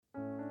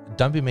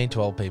don't be mean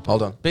to old people.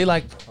 Hold on. Be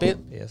like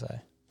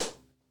PSA.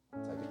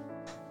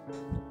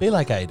 be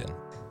like Aiden.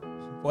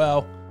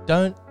 Well,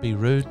 Don't be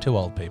rude to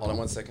old people. Hold on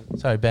 1 second.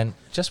 Sorry, Ben.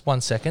 Just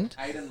 1 second.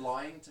 Aiden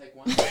lying, take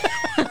one.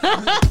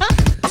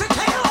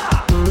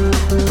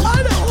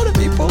 I don't want to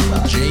be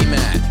Puma.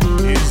 G-Man.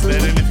 Is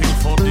there anything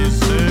for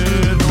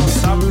dessert or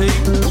something?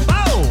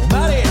 Oh,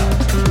 Mario!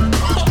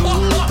 Oh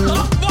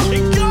my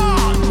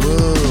God!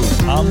 Woo.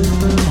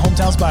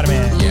 Hometown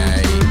Spider-Man.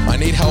 Yay. I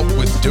need help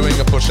with doing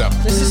a push-up.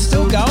 This is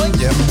still going?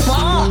 Yep.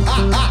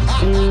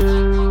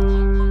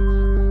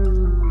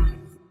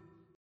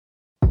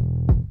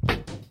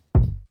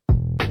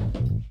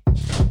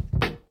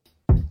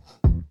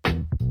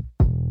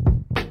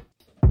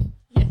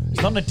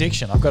 It's not an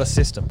addiction. I've got a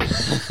system.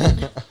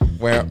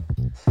 Where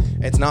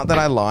it's not that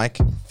I like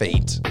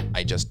feet,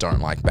 I just don't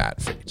like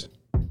bad feet.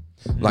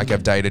 Like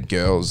I've dated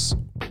girls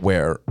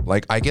where,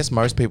 like, I guess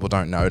most people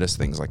don't notice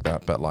things like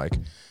that, but like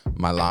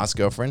my last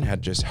girlfriend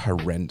had just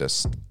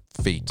horrendous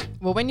feet.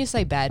 Well, when you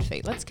say bad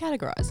feet, let's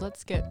categorize.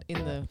 Let's get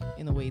in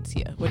the weeds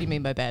here. What do you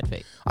mean by bad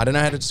feet? I don't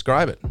know how to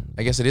describe it.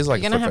 I guess it is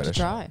like You're a gonna foot have to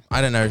fetish. try.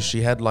 I don't know.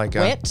 She had like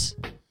Wet?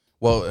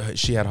 Well,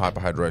 she had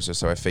hyperhidrosis,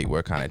 so her feet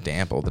were kind of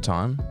damp all the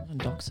time. And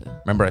doxer.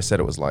 Remember, I said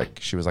it was like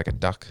she was like a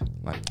duck,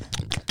 like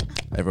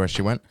everywhere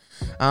she went.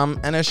 And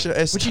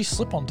Would you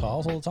slip on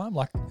tiles all the time?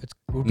 Like, it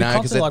would be No, 'cause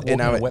constantly like it-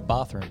 walking in it- a wet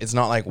bathroom. it's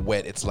not like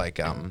wet. It's like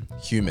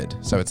humid,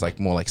 so it's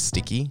like more like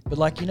sticky. But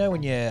like, you know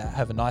when you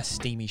have a nice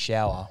steamy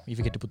shower, you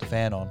forget to put the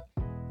fan on,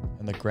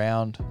 and the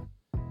ground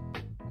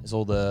is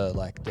all the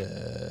like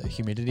the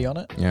humidity on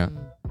it. Yeah.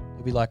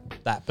 It'd be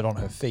like that, but on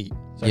her feet.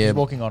 So Yeah. if you're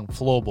walking on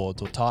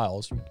floorboards or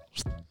tiles,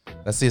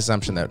 That's the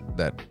assumption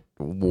that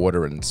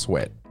water and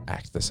sweat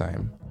act the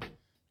same. It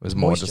was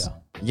more just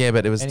moisture.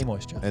 but it was Any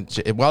moisture.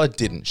 well, it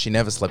didn't. She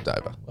never slipped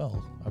over.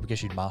 Well, I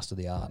guess you'd master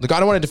the art. Look, I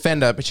don't want to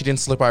defend her, but she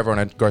didn't slip over on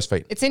her gross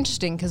feet. It's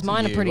interesting because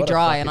mine you, are pretty what a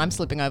dry fucking- and I'm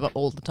slipping over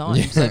all the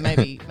time. So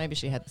maybe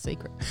she had the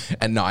secret.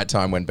 At night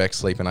time when Beck's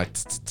sleeping, I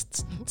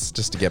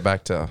just to get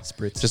back to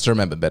Spritz. just to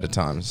remember better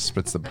times.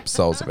 Spritz the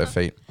soles of her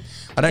feet.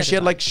 I know she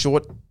had like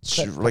short,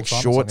 that Paul like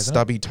Simon short, song, isn't it?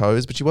 stubby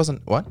toes, but she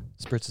wasn't what?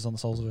 Spritzes on the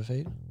soles of her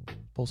feet.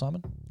 Paul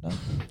Simon? No.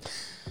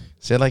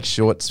 She had like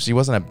short. She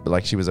wasn't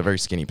she was a very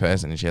skinny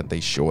person, and she had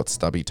these short,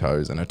 stubby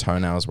toes, and her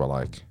toenails were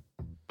like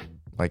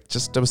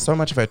just there was so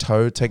much of her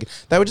toe taken.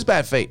 They were just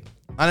bad feet.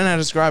 I don't know how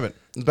to describe it.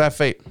 It's bad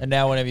feet And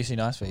now whenever you see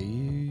nice feet,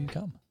 you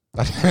come.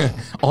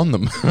 on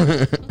them.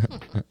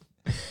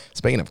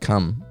 Speaking of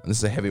cum, this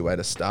is a heavy way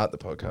to start the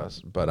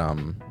podcast, but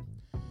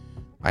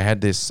I had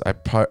this.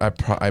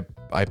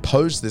 I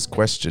posed this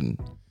question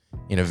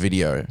in a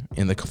video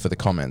for the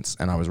comments,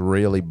 and I was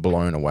really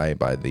blown away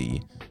by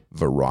the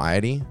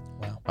variety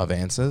Wow. of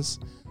answers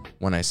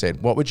when I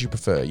said, what would you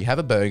prefer? You have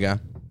a burger,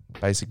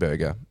 basic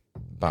burger,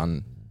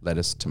 bun,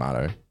 lettuce,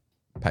 tomato,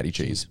 patty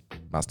cheese,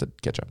 mustard,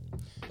 ketchup.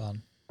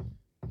 Bun.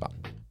 Bun.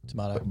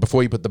 Tomato.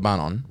 Before you put the bun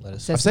on,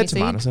 Lettuce. I've said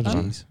Sesame tomato, seed? I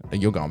said Cheese. tomato.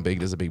 You're going big,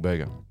 there's a big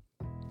burger.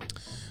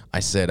 I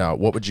said,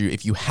 what would you,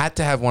 if you had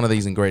to have one of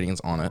these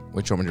ingredients on it,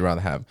 which one would you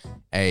rather have?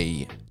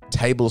 A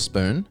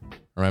tablespoon,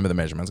 remember the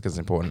measurements because it's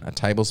important, a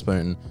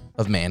tablespoon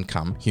of man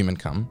cum, human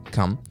cum,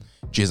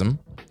 jism,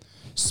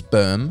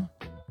 sperm,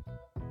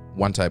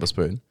 1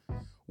 tablespoon,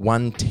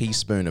 1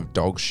 teaspoon of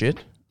dog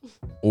shit,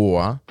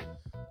 or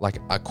like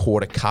a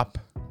quarter cup,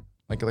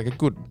 like a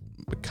good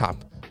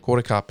cup,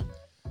 quarter cup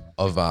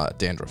of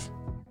dandruff.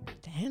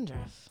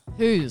 Dandruff.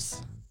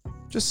 Whose?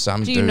 Just some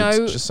Do dudes. you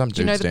know? Just some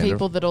Do you know dudes the dandruff.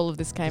 people that all of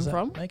this came Does that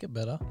from? make it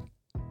better?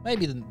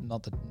 Maybe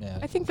not the... Yeah.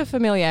 I think the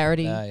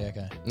familiarity. Yeah,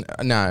 okay.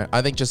 No,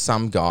 I think just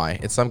some guy.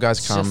 It's some guy's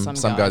It's cum, just some,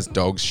 some guy. guy's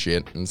dog's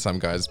shit, and some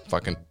guy's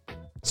fucking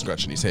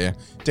scratching his hair.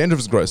 Dandruff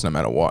is gross no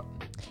matter what.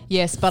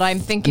 Yes, but I'm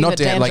thinking Not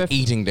that dandruff. like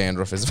eating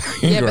dandruff is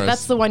fucking yeah, gross. but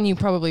that's the one you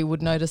probably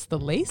would notice the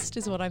least,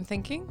 is what I'm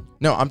thinking.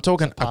 No, I'm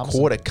talking a Parmesan.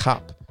 quarter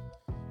cup.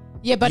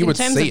 Yeah, but You in would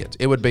terms see of it.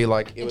 It would be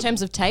like... in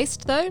terms of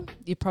taste, though,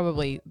 you're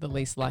probably the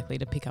least likely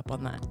to pick up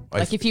on that. I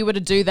Like if you were to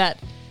do that,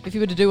 if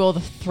you were to do all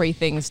the 3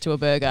 things to a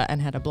burger and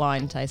had a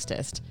blind taste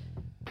test,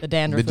 the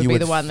dandruff But would you be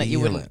the would one that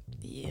you feel wouldn't. it.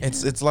 Yeah.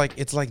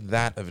 It's like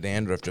that of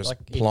dandruff just Like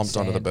eating plomped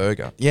onto the sand.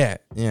 burger. Yeah,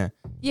 yeah.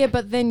 Yeah,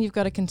 but then you've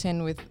got to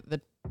contend with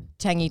the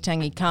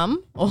tangy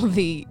cum or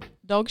the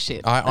dog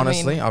shit. I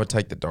honestly, mean, I would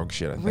take the dog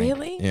shit, I think.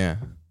 Really? Yeah,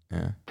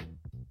 yeah.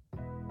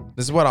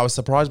 This is what I was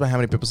surprised by how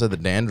many people said the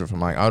dandruff. I'm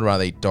like, I'd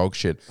rather eat dog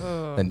shit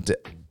than...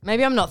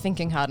 maybe I'm not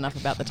thinking hard enough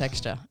about the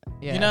texture.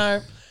 Yeah. You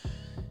know,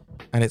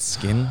 and its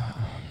skin.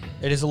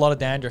 it is a lot of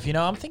dandruff. You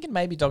know, I'm thinking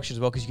maybe dog shit as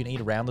well because you can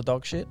eat around the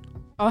dog shit.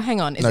 Oh,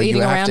 hang on. Is No, you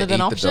eating have around to it an eat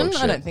the option? dog I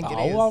shit. don't think it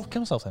Oh, is. well,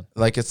 kill myself then.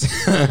 Like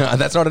it's...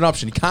 that's not an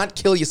option. You can't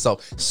kill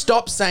yourself.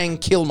 Stop saying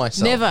kill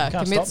myself. Never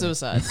Can't commit stop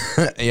me.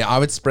 suicide. Yeah, I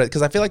would spread...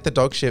 Because I feel like the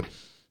dog shit...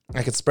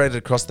 I could spread it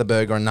across the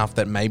burger enough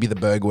that maybe the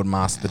burger would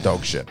mask the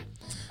dog shit.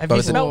 Have But you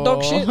is it- smelled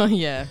dog shit?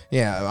 yeah.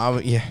 Yeah,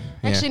 yeah.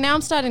 Actually, now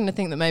I'm starting to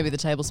think that maybe the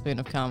tablespoon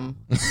of cum,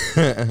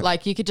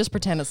 like you could just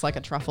pretend it's like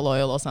a truffle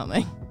oil or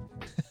something.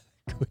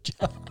 Good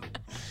job.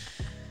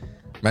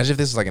 Imagine if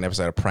this is like an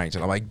episode of Pranked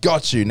and I'm like,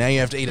 got you. Now you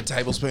have to eat a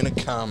tablespoon of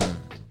cum. No,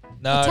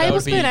 A that would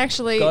tablespoon be,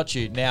 actually- got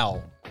you.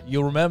 Now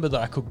you'll remember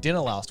that I cooked dinner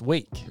last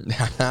week.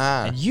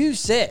 And you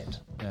said,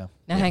 Now,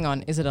 hang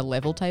on. Is it a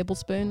level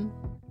tablespoon?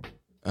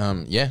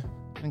 Yeah.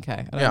 Okay.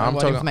 I don't Yeah, know I'm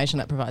what talking- information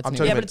that provides I'm me.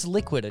 talking yeah, with. but it's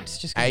liquid. It's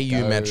just gonna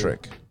AU go.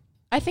 metric.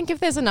 I think if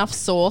there's enough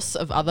sauce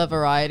of other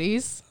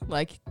varieties,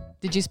 like,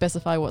 did you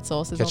specify what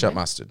sauce is on Ketchup, there?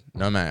 mustard.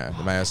 No mayo.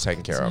 The mayo's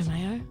taken care Is of. there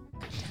mayo?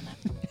 God damn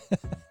it.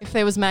 If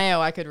there was mayo,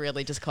 I could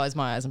really just close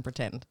my eyes and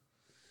pretend.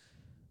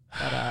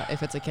 But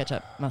if it's a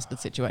ketchup mustard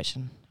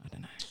situation, I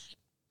don't know.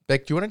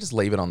 Beck, do you want to just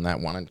leave it on that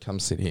one and come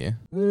sit here?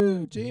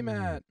 Ooh,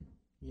 GMAT.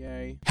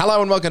 Yay.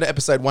 Hello and welcome to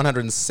episode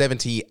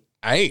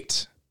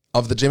 178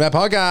 of the GMAT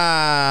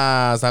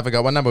podcast. I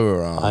forgot what number we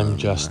were on. I'm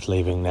just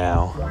leaving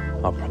now.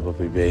 I'll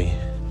probably be,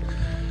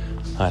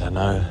 I don't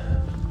know,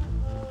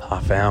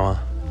 half hour.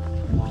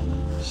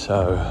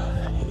 So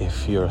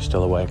if you're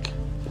still awake,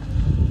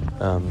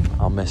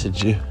 I'll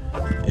message you.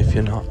 If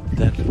you're not,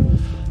 then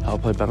I'll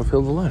play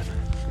Battlefield alone.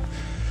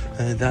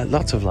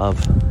 Lots of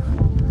love.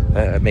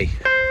 Me.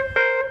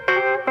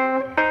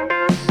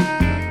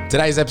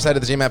 Today's episode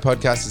of the GMAT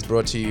podcast is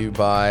brought to you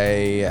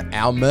by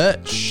our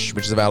merch,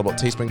 which is available at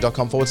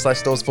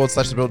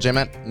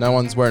teespring.com/stores/the-real-GMAT. No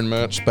one's wearing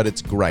merch, but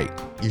it's great.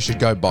 You should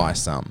go buy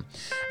some.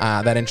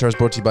 That intro is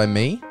brought to you by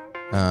me.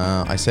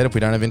 I said if we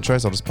don't have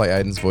intros, I'll just play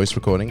Aiden's voice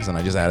recordings, and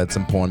I just added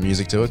some porn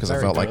music to it because I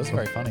Very felt good. like It was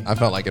very funny. I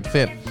felt like it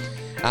fit.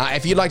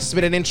 If you'd like to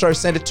submit an intro,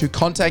 send it to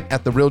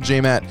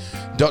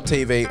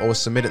contact@therealgmat.tv or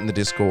submit it in the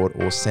Discord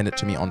or send it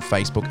to me on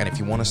Facebook. And if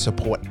you want to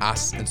support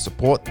us and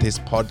support this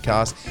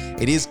podcast,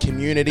 it is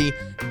community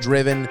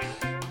driven.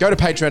 Go to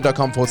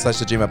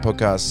patreon.com/the GMAT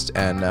podcast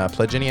and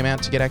pledge any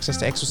amount to get access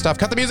to extra stuff.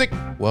 Cut the music.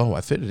 Whoa, I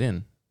fit it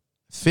in.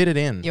 Fit it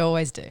in. You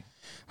always do.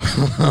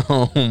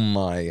 Oh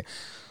my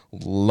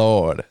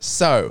Lord.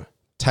 So,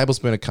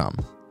 tablespoon of cum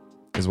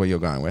is what you're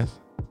going with.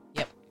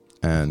 Yep.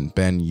 And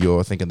Ben,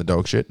 you're thinking the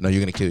dog shit. No,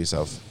 you're going to kill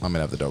yourself. I'm going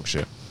to have the dog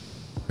shit.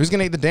 Who's going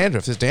to eat the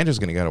dandruff? This dandruff's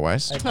going to go to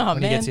waste. Oh,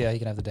 when he gets man. here, he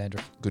can have the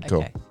dandruff. Good call.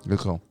 Okay. Good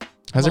call.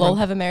 How's We'll all everyone,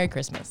 have a Merry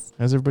Christmas.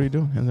 how's everybody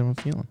doing? How's everyone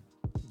feeling?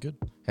 Good.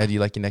 How do you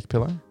like your neck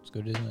pillow? It's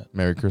good, isn't it?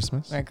 Merry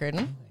Christmas. Merry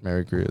Christmas.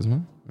 Merry Christmas.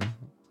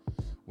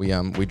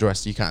 We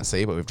dressed. You can't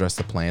see, but we've dressed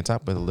the plant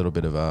up with a little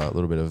bit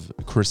of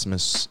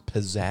Christmas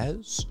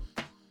pizzazz.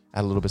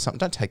 Add a little bit of something.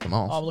 Don't take them Oh,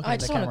 off. I'm looking I at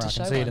the just wanted camera. I to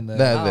can show see it one. in the.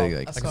 There Oh, you go. I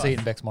of can course. see it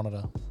in Beck's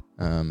monitor.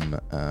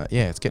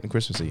 Yeah, it's getting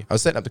Christmassy. I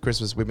was setting up the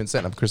Christmas. We've been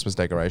setting up Christmas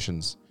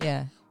decorations.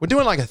 Yeah. We're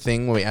doing like a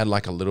thing where we add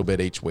like a little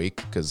bit each week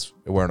because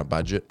we're on a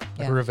budget. Like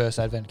Yeah. a reverse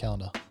advent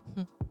calendar.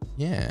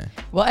 Yeah.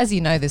 Well, as you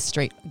know, this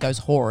street goes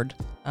horde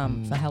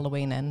for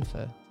Halloween and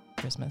for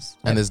Christmas.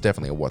 And there's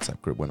definitely a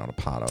WhatsApp group we're not a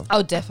part of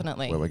Oh,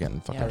 definitely. where we're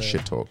getting fucking Yeah.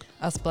 shit talk.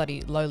 Us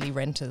bloody lowly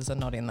renters are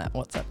not in that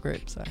WhatsApp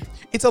group. So,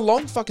 It's a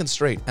long fucking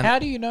street. And How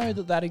do you know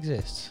that that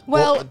exists?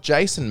 well,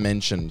 Jason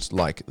mentioned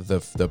like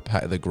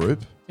the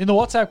group, In the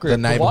WhatsApp group. the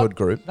neighborhood what?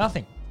 group.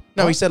 Nothing.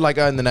 No, he said like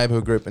in the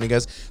neighborhood group, and he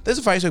goes, "There's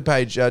a Facebook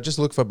page. Just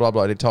look for blah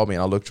blah." And he told me,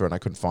 and I looked for it, and I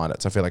couldn't find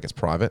it, so I feel like it's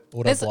private.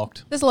 Auto there's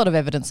blocked. a lot of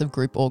evidence of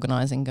group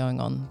organising going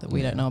on that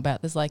we don't know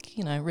about. There's like,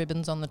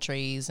 ribbons on the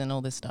trees and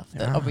all this stuff.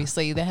 That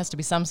obviously there has to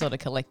be some sort of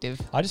collective.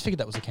 I just figured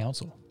that was a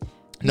council.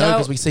 No, No.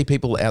 because we see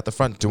people out the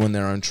front doing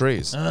their own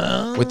trees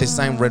with this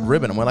same red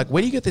ribbon, and we're like, "Where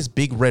do you get this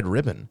big red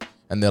ribbon?"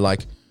 And they're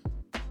like,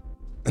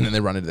 and then they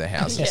run into their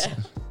houses.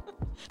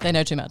 They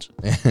know too much.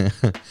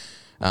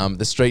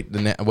 The street,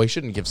 we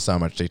shouldn't give so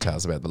much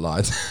details about the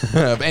lights.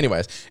 But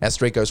anyways, our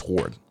street goes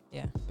horde.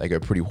 Yeah. They go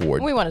pretty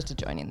horde. We wanted to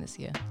join in this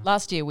year.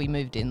 Last year we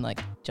moved in like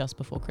just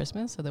before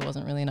Christmas, so there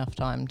wasn't really enough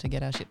time to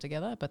get our shit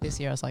together. But this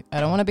year I was like, I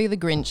don't want to be the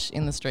Grinch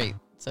in the street,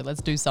 so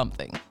let's do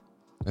something.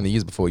 And the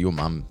years before, your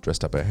mum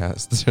dressed up her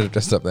house.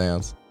 dressed up the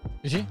house.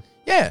 Did she?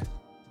 Yeah. You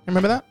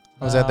remember that?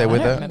 I was out there I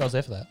with don't her. remember I was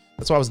there for that.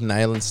 That's why I was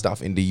nailing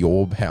stuff into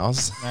your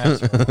house. That's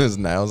There's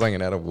nails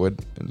hanging out of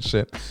wood and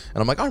shit. And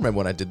I'm like, I remember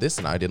when I did this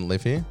and I didn't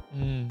live here.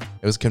 Mm,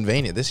 It was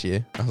convenient this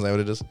year. I was able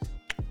to just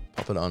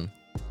pop it on.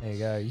 there you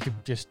go. You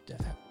could just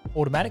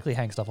automatically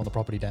hang stuff on the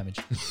property damage.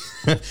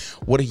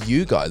 What are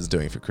you guys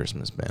doing for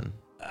Christmas, Ben?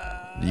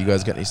 You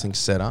guys got these things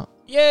set up?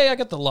 Yeah, I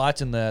got the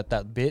lights in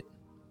that bit,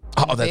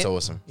 Oh, that's bit.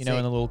 awesome. in the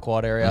little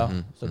quad area.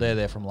 Mhm, So they're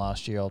there from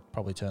last year. I'll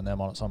probably turn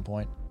them on at some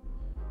point.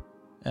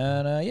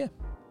 And yeah,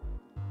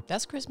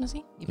 That's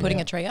Christmassy. You putting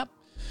Yeah. a tree up?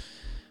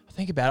 I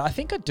think about it. I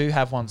think I do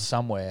have one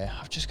somewhere.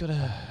 I've just got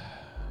to,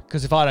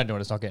 because if I don't do it,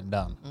 it's not getting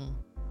done. Mm.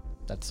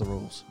 That's the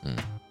rules.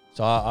 Mm.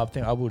 So I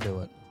think I will do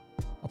it.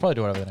 I'll probably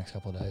do it over the next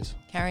couple of days.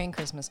 Carrying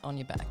Christmas on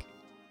your back.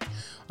 I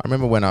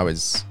remember when I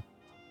was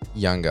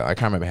younger, I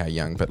can't remember how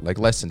young, but like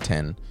less than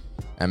 10,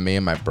 and me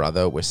and my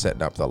brother were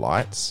setting up the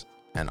lights,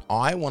 and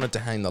I wanted to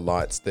hang the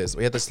lights.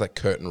 We had this like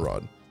curtain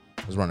rod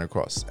that was running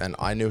across, and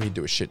I knew he'd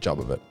do a shit job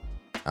of it.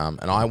 And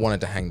I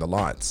wanted to hang the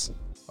lights.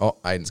 Oh,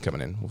 Aiden's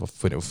coming in.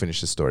 We'll finish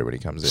the story when he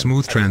comes in.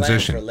 Smooth I planned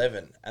transition. for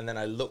 11, and then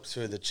I looked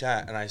through the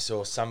chat and I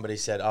saw somebody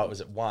said, "Oh, it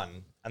was at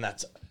 1," and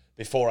that's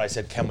before I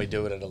said, "Can we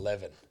do it at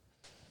 11?"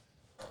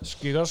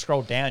 You got to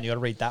scroll down. You got to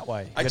read that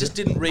way. I just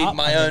didn't read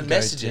my own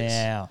messages.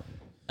 Yeah.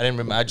 I didn't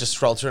remember. I just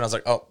scrolled through and I was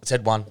like, "Oh, it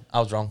said 1." I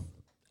was wrong,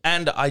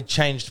 and I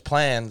changed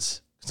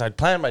plans because I'd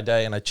planned my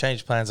day and I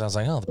changed plans. And I was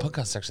like, "Oh, the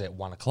podcast's actually at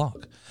 1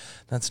 o'clock.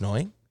 That's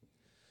annoying."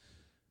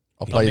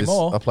 I'll play this.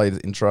 anymore. I'll play the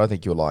intro. I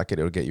think you'll like it.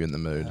 It'll get you in the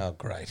mood. Oh,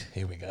 great.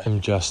 Here we go.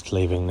 I'm just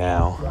leaving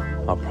now.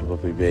 I'll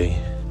probably be,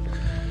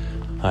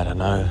 I don't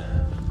know,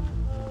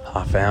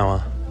 half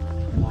hour.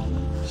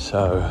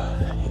 So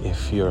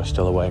if you're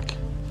still awake,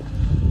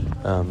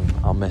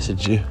 I'll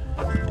message you.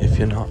 If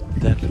you're not,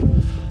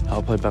 then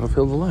I'll play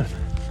Battlefield alone.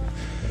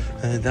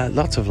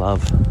 Lots of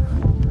love.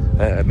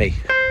 Me.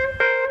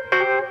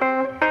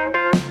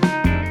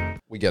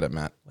 We get it,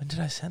 Matt. When did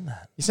I send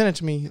that? You sent it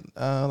to me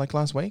like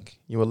last week.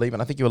 You were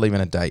leaving. I think you were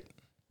leaving a date.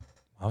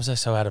 Why was I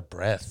so out of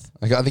breath?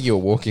 Like, I think you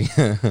were walking.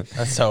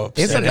 That's so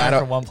upsetting. Isn't that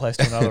From one place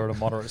to another at a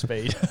moderate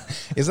speed.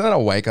 Isn't that a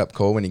wake up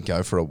call when you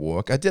go for a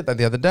walk? I did that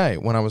the other day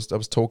when I was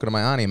talking to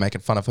my auntie and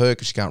making fun of her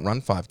because she can't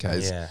run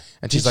 5Ks. Yeah.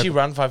 And Did she's like, she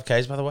run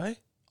 5Ks, by the way?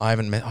 I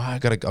haven't met. I'll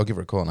give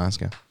her a call and ask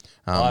her.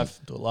 Live.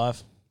 Do it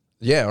live.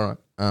 Yeah, all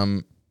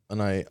right.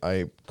 And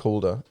I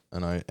called her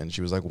and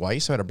she was like, "Why are you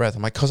so out of breath?"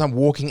 I'm like, "Cause I'm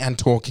walking and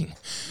talking."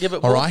 Yeah,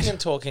 but All walking right. and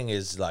talking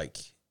is like...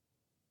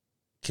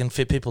 Can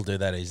fit people do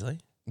that easily?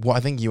 Well, I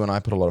think you and I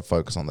put a lot of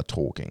focus on the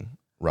talking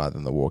rather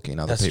than the walking.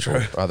 Other That's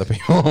people, true. other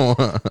people.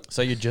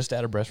 So you're just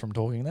out of breath from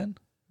talking then?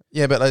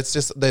 Yeah, but it's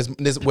just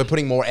we're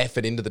putting more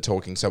effort into the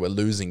talking, so we're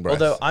losing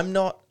breath. Although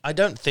I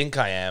don't think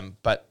I am,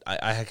 but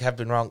I have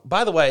been wrong.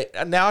 By the way,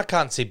 now I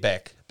can't see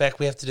Beck. Beck,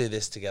 we have to do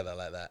this together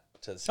like that.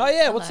 Oh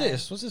yeah, what's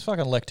this? What's this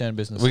fucking lectern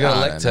business? We got a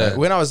I don't lectern. know.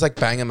 When I was like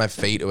banging my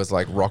feet, it was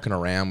like rocking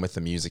around with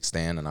the music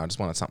stand, and I just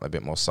wanted something a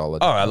bit more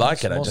solid. Oh, I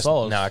like it. I More just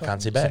solid. now I can't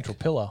see Beck. Central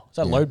pillar. Is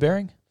that load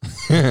bearing?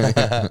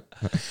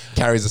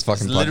 Carries this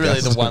fucking It's literally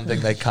podcast. the one thing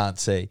they can't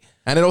see.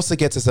 And it also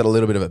gets us at a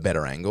little bit of a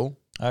better angle.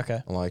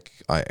 Okay. Like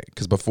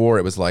because before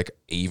it was like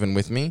even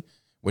with me,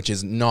 which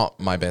is not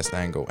my best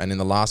angle. And in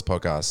the last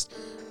podcast,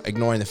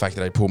 ignoring the fact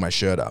that I pulled my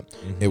shirt up,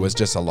 it was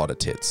just a lot of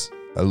tits.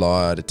 I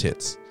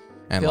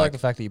And feel like like the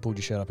fact that you pulled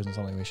your shirt up isn't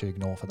something we should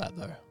ignore for that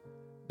though.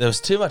 There was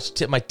too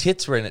much. My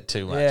tits were in it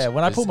too much. Yeah,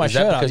 when I pulled my Is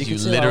shirt that up, because you you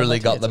could see all literally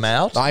my got tits. them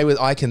out.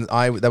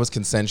 that was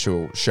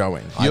consensual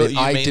showing. I You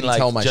didn't mean like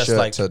tell my just shirt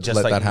like, to just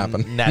let like that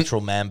happen. Natural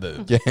man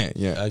boob. Yeah.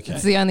 Okay.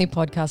 It's the only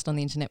podcast on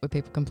the internet where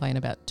people complain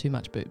about too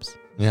much boobs.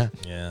 Yeah.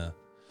 Yeah.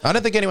 I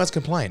don't think anyone's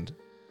complained.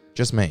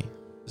 Just me.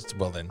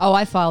 Well then. Oh,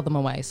 I filed them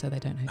away so they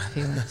don't have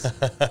feelings.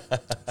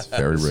 It's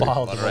very rude.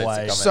 Filed them Moderates the away.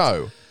 comments.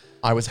 So,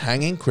 I was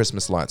hanging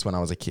Christmas lights when I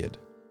was a kid.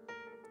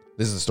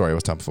 This is a story I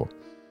was telling before.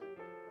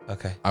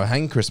 Okay. I was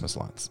hanging Christmas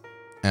lights,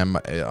 and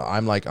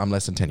I'm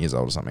less than 10 years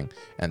old or something.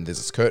 And there's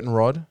this curtain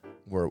rod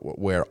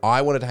where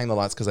I wanted to hang the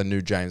lights because I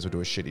knew James would do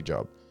a shitty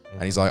job.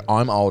 And he's like,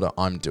 "I'm older,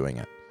 I'm doing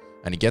it."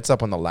 And he gets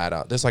up on the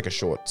ladder. There's like a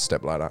short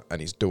step ladder,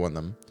 and he's doing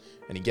them.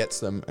 And he gets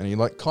them, and he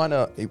like kind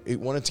of he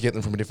wanted to get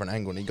them from a different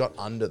angle, and he got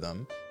under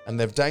them, and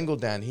they've dangled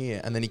down here.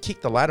 And then he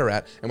kicked the ladder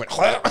out and went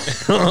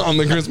on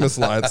the Christmas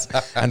lights,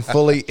 and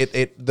fully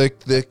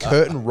the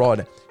curtain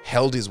rod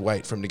held his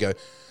weight for him to go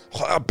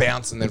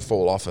bounce and then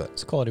fall off it.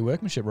 It's quality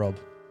workmanship, Rob.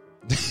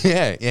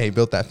 yeah, he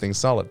built that thing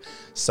solid.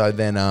 So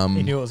then,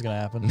 He knew it was going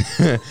to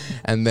happen.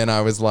 and then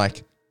I was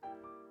like,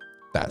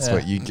 "That's Yeah.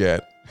 what you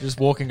get." Just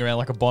walking around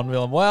like a Bond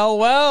villain.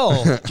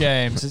 Well,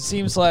 James, it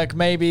seems like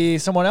maybe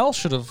someone else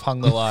should have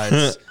hung the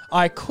lights.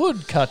 I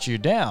could cut you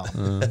down.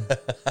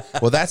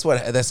 Well, that's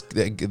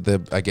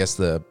the I guess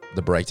the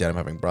breakdown of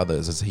having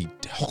brothers is he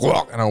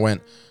and I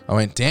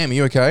went, "Damn,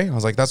 you okay?" I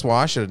was like, "That's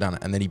why I should have done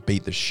it." And then he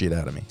beat the shit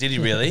out of me. Did he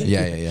really?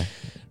 Yeah.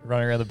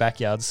 Running around the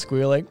backyard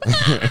squealing.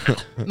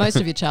 Most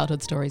of your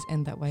childhood stories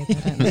end that way,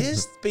 don't they?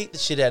 Liz beat the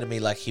shit out of me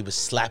like he was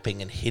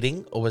slapping and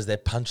hitting, or was there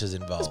punches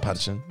involved?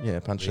 Punching.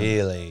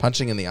 Really?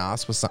 Punching in the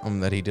ass was something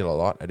that he did a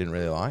lot. I didn't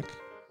really like.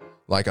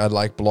 Like I'd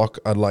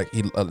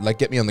he'd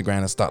get me on the ground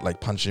and start like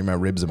punching my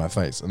ribs in my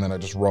face, and then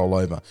I'd just roll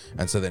over,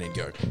 and so then he'd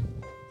go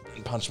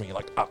and punch me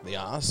like up the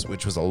ass,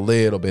 which was a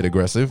little bit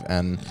aggressive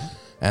and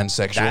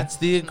sexual. That's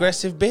the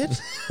aggressive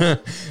bit? No,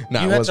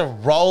 You it had was- to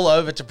roll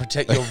over to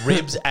protect your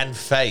ribs and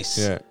face.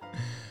 Yeah.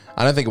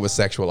 I don't think it was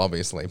sexual,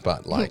 obviously,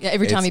 but like Yeah,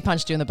 every time he it's-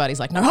 punched you in the butt, he's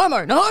like, "No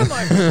homo, no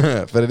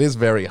homo." but it is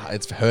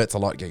it hurts a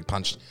lot getting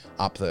punched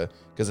up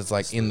because it's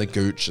like in the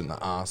gooch and the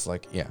ass,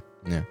 like yeah.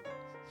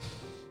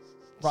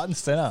 Right in the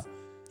center.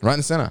 Right in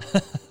the center.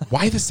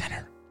 Why the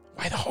center?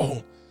 Why the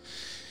hole?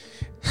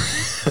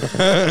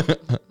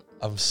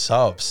 I'm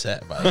so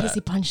upset about Because he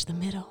that. punched the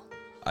middle.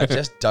 I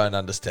just don't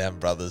understand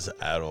brothers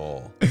at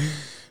all.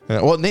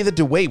 Well, neither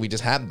do we. We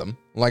just had them.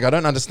 Like I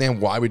don't understand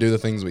why we do the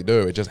things we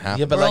do. It just Yeah,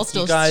 happens. but We're all like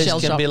still you guys can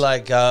shell-shocked. be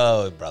like,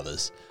 "Oh,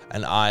 brothers,"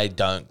 and I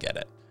don't get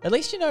it. At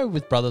least you know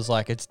with brothers,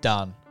 like it's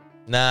done.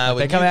 Nah,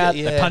 They come out,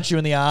 they punch you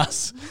in the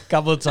ass a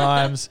couple of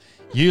times.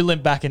 You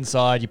limp back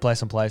inside. You play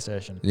some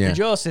PlayStation. Yeah. Did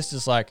your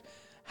sisters like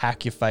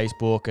hack your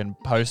Facebook and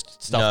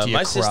post stuff No, to your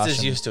my crush? sisters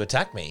and- used to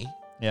attack me.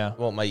 Yeah.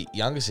 Well, my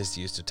younger sister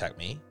used to attack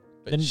me.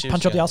 But Then she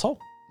punch was up the young. asshole.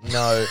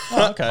 No.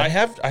 Oh, okay. I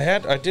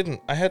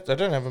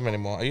don't have them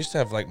anymore. I used to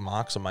have like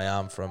marks on my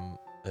arm from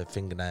her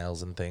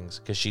fingernails and things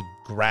because she'd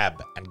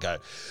grab and go.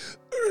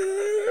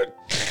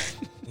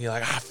 You're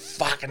like, "Ah,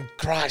 fucking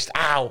Christ,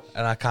 ow!"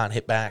 And I can't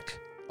hit back.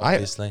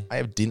 Obviously, I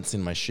have dints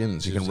in my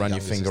shins. You She was can a run your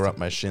younger finger sister. up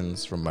my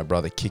shins from my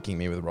brother kicking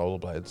me with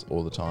rollerblades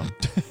all the time.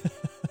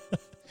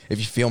 If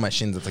you feel my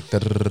shins, it's like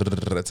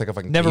it's like a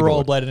fucking Never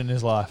keyboard. rollerbladed in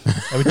his life.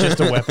 It was just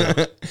a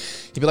weapon.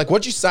 He'd be like,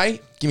 "What'd you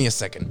say? Give me a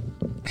second."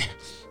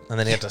 And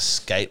then you have to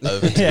skate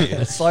over to Yeah,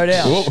 you. slow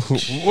down. Whoa,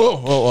 whoa,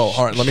 whoa, whoa!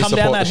 All right, let me Come support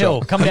down the that hill.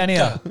 shot. Come down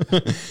here. Yeah,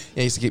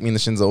 he used to kick me in the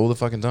shins all the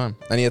fucking time,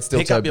 and he had steel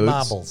Pick toe up your boots.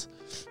 marbles.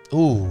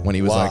 Ooh. When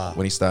he was wow. like,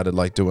 when he started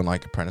like doing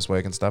like apprentice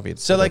work and stuff, he had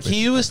So steel like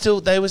toe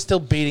boots. they were still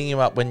beating you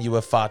up when you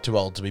were far too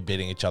old to be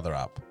beating each other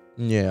up.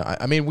 Yeah,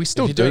 I mean, we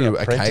still you're doing do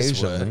apprentice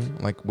occasionally.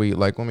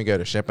 Like when we go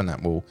to Shep and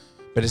that,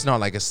 but it's not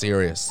like a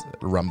serious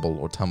rumble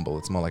or tumble.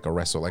 It's more like a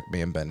wrestle, like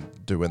me and Ben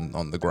doing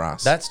on the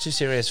grass. That's too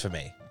serious for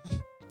me.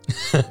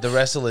 The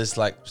wrestle is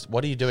like,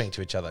 what are you doing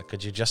to each other?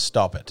 Could you just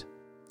stop it?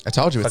 I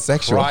told you For it's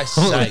sexual. Christ's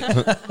sake,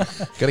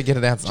 Gotta get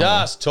it out. somewhere.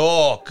 just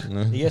talk.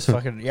 Yes,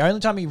 fucking. The only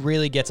time he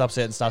really gets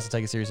upset and starts to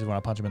take it seriously is when I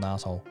punch him in the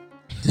asshole.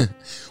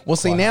 Well,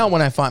 see, now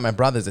when I fight my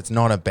brothers, it's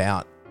not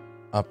about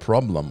a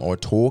problem or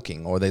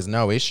talking or there's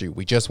no issue.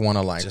 We just want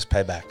to like Just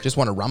pay back. just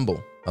want to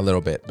rumble a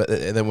little bit, but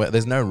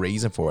there's no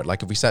reason for it.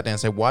 Like if we sat down and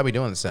say, "Why are we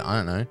doing this?" I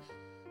don't know.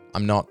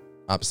 I'm not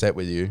upset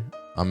with you.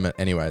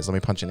 Anyways, let me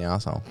punch you in the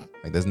asshole.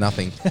 Like there's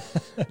nothing.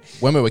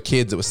 When we were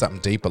kids, it was something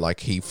deeper. Like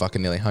he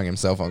fucking nearly hung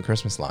himself on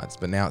Christmas lights.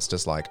 But now it's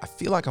just like I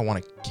feel like I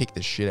want to kick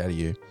the shit out of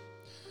you,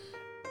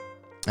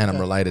 and I'm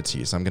related to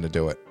you, so I'm gonna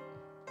do it.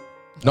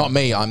 Not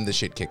me. I'm the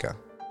shit kicker.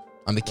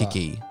 I'm the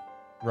kicky.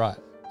 Right.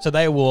 So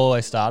they will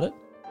always start it.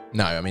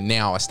 No, I mean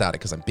now I started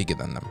because I'm bigger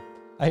than them.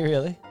 Are you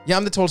really? Yeah,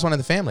 I'm the tallest one in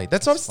the family.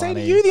 That's what I was saying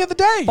to funny. you the other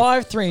day.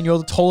 5'3" and you're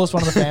the tallest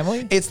one in the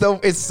family?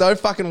 It's so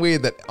fucking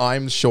weird that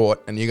I'm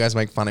short and you guys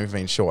make fun of me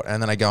being short,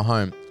 and then I go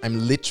home.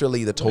 I'm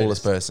literally the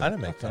tallest person. I don't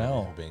make fun of hell.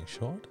 people being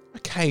short.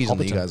 Occasionally,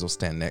 Competent. you guys will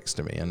stand next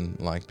to me and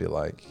like be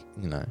like,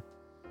 you know,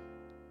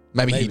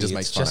 maybe he Maybe just it's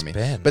makes fun just of me.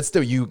 Ben. But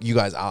still, you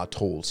guys are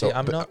tall. So See,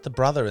 I'm but not the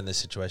brother in this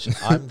situation.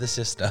 I'm the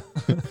sister.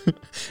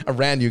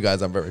 around you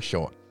guys, I'm very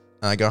short.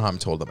 And I go home, I'm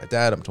taller than my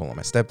dad, I'm taller than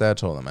my stepdad,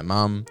 taller than my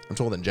mum. I'm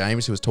taller than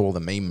James, who was taller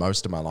than me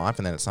most of my life.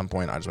 And then at some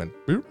point, I just went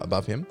boop,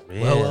 above him.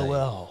 Really?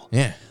 well.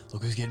 Yeah.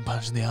 Look who's getting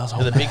punched in the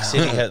asshole. The big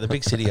city. The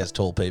big city has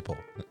tall people.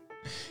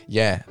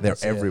 Yeah, they're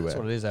That's it. everywhere.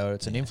 That's what it is, though.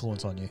 It's an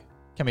influence on you.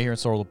 Come here and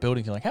saw all the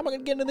buildings. You're like, how am I going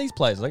to get into these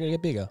places? I got to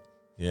get bigger.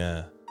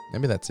 Yeah.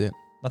 Maybe that's it.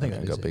 I think I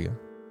that got is it. bigger.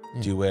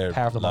 Do you wear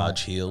Power of the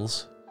large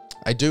heels?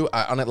 I do.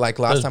 On it, like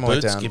last Those time I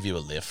went boots down. give you a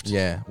lift.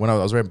 Yeah, when I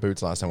was wearing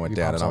boots last time I went You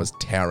down, pump and I some. was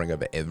towering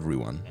over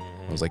everyone.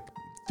 I was like,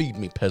 "Feed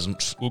me,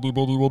 peasants."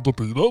 Anybody want a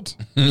peanut?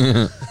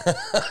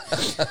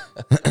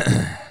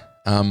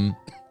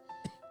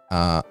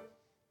 I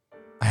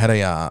had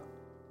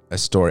a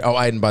story. Oh,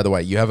 Aiden, by the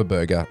way, you have a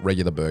burger,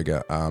 regular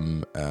burger,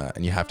 and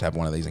you have to have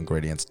one of these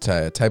ingredients: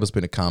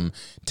 tablespoon of cum,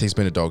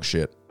 teaspoon of dog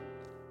shit,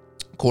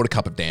 quarter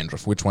cup of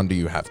dandruff. Which one do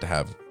you have to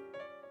have?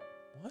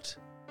 What?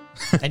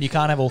 And you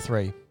can't have all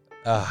three.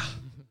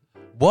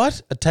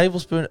 What? A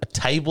tablespoon of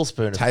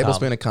Tablespoon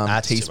of cum,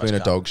 That's too teaspoon much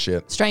of cum. dog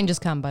shit, Strangers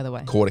come, by the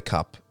way. quarter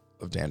cup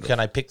of dandruff.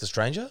 Can I pick the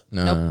stranger?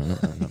 No, no,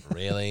 no.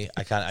 Really?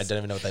 I can't. I don't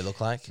even know what they look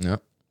like. No.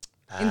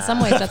 In some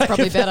ways, that's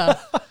probably better.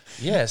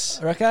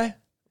 Yes. Okay?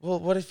 Well,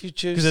 what if you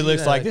choose? Because it you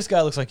looks know- like this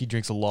guy looks like he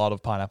drinks a lot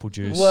of pineapple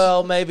juice.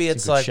 Well, maybe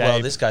it's good like, well,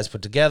 shape. this guy's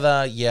put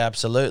together. Yeah,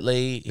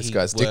 absolutely. This He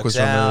guy's dick works was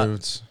out.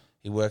 removed.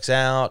 He works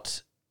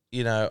out.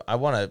 You know, I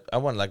want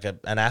like an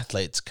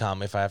athlete's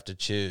cum if I have to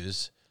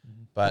choose.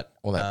 But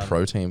All that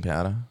protein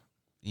powder.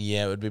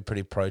 yeah, it would be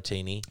pretty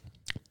proteiny.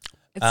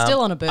 It's still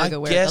on a I burger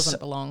where it guess- doesn't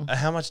belong.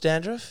 How much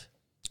dandruff?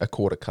 A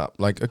quarter cup,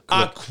 like a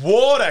A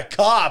quarter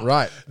cup.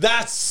 right,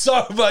 That's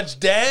so much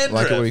dandruff.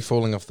 like it would be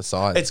falling off the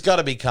side. It's got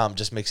to be cum.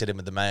 Just mix it in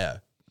with the mayo.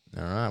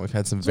 All right, we've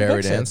had some varied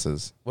Vic said.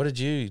 answers. What did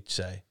you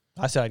say?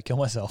 I said I'd kill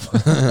myself.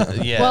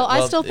 Yeah. Well,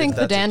 I still if think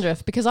the that's a-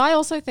 dandruff, because I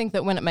also think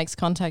that when it makes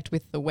contact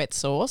with the wet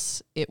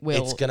sauce, it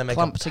will It's gonna make a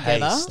clump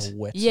together. paste.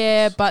 Wet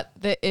Yeah, but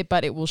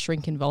it will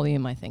shrink in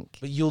volume, I think.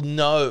 But you'll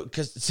know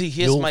because see,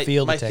 here's You'll my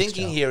feel the thinking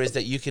texture. here is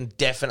that you can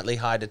definitely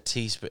hide a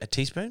teaspoon. A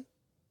teaspoon?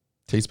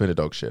 Teaspoon of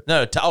dog shit.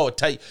 No,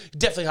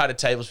 definitely hide a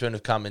tablespoon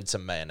of cum in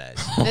some mayonnaise.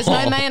 There's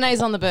no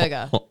mayonnaise on the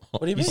burger.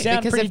 What do you mean? sound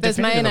Because pretty if there's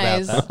definitive about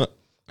mayonnaise, that.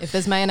 if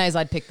there's mayonnaise,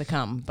 I'd pick the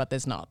cum, but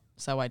there's not,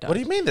 so I don't. What do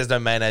you mean? There's no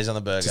mayonnaise on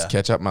the burger? Just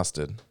ketchup,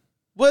 mustard.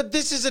 Well,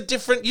 this is a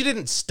different. You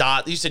didn't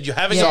start. You said you're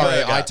having Yeah. a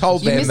Sorry, burger. I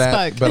told You them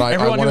that, misspoke. but I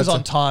Everyone who wanted was to.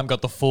 on time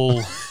got the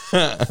full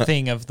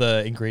thing of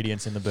the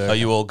ingredients in the burger. Oh,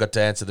 you all got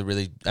to answer the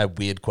really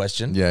weird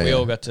question. Yeah, we yeah.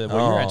 all got to. Well,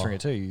 you were Oh. answering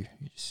it too. You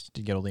just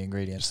didn't get all the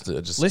ingredients.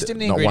 Just List in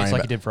the not ingredients worrying like you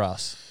about- did for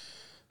us.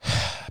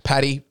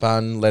 Patty,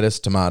 bun, lettuce,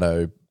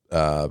 tomato,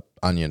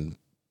 onion.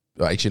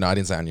 Well, actually, no, I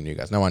didn't say onion, you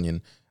guys. No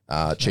onion,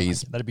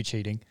 cheese, That'd be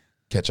cheating.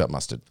 ketchup,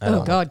 mustard.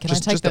 Oh God, can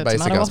Just I take a the basic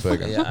tomato ass off?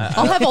 burger.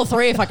 I'll have all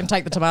three if I can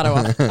take the tomato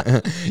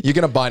off. You're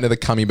gonna bite into the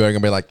cummy burger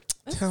and be like,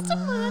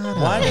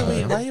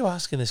 Why are you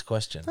asking this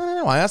question? I don't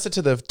know. I asked it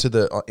to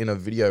the in a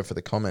video for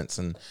the comments,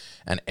 and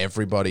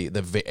everybody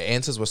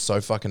answers were so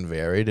fucking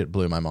varied. It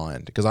blew my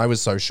mind because I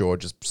was so sure.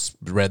 Just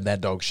read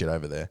that dog shit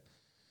over there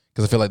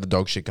Because I feel like the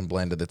dog shit can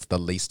blend it. It's the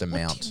least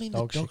amount.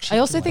 Dog shit. I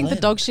also think the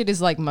dog shit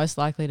is like most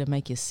likely to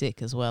make you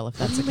sick as well, if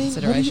that's a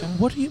consideration.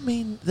 What do you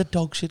mean the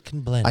dog shit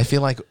can blend? I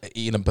feel like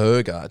in a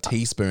burger, a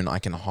teaspoon I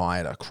can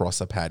hide across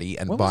a patty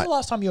and When was bite. the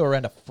last time you were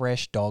around a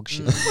fresh dog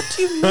shit? What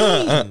do you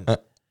mean?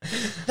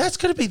 That's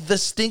going to be the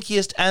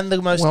stinkiest and the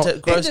most Well,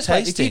 gross Just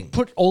like, if you tasting.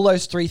 put all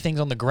those three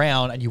things on the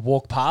ground and you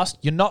walk past,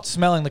 you're not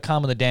smelling the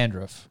cum and the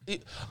dandruff.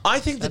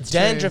 I think the That's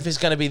dandruff true. is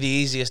going to be the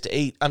easiest to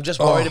eat. I'm just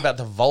worried about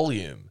the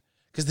volume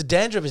because the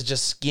dandruff is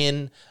just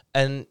skin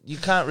and you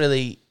can't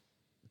really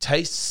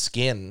taste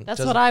skin. That's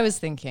what I was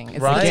thinking. It's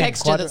Right. the Again,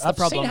 texture that's the I've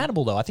problem. seen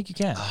Hannibal though. I think you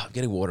can. I'm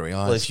getting watery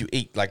eyes. Well, if you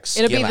eat like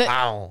skin, It'll be like, the,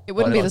 ow. it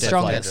wouldn't be Well, the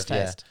definitely strongest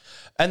dandruff, taste.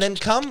 Yeah. And then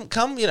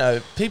cum, you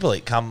know, people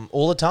eat cum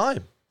all the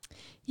time.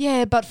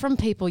 Yeah, but from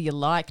people you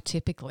like,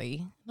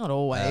 typically, not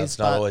always. That's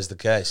but not always the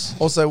case.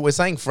 Also, we're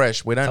saying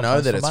fresh. We don't know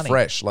Sometimes that for it's money.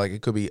 fresh. Like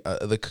it could be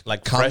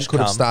Like cum fresh could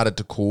have cum. started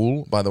to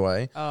cool. By the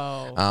way,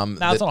 Oh, No,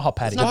 the, it's not a hot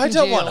patty. not I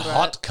don't want congealed,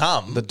 hot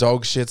cum. the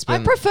dog shit's I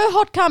been. prefer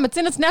hot cum. It's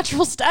in its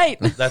natural state.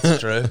 That's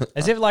true.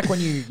 As if like when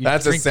you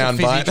That's a drink the sound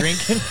fizzy bite. drink,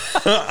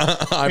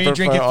 I when you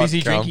drink prefer a fizzy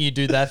hot drink cum. and you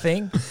do that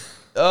thing,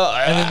 Oh,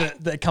 and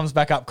then it comes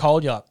back up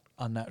cold, you're like,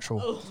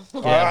 unnatural.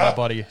 Get out of my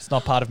body. It's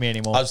not part of me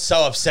anymore. I'm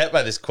so upset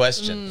by this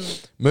question.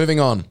 Moving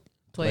on.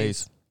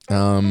 Please.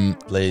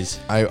 Please.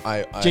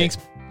 I Jinx,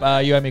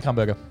 you owe me a cum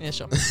burger. Yeah,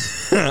 sure.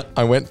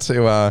 I went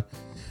to.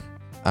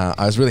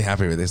 I was really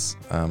happy with this.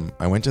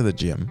 I went to the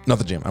gym, not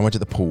the gym. I went to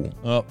the pool.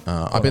 Oh,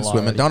 I've been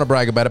swimming. Don't want to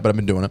brag about it, but I've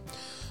been doing it.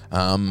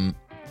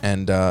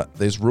 And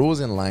there's rules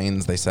in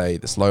lanes. They say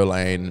the slow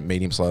lane,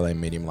 medium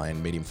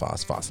lane, medium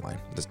fast lane.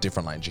 There's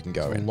different lanes you can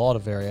go A in. lot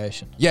of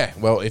variation. Yeah,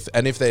 well, if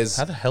there's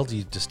How the hell do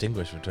you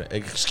distinguish between?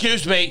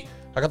 Excuse me,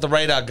 I got the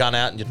radar gun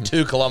out, and you're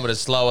 2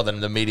 kilometers slower than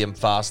the medium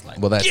fast lane.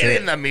 Well, that's Get it.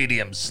 in the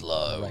medium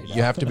slow.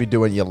 you have to be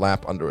doing your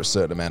lap under a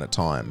certain amount of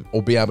time,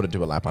 or be able to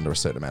do a lap under a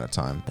certain amount of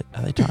time.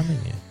 Are they timing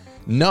you?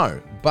 No,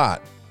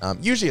 but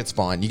usually it's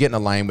fine. You get in a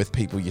lane with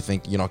people you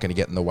think you're not going to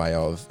get in the way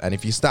of, and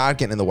if you start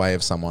getting in the way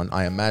of someone,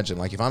 I imagine,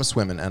 like if I'm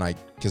swimming and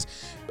because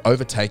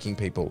overtaking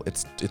people,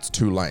 it's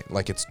too late.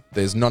 Like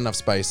there's not enough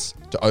space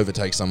to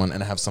overtake someone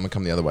and have someone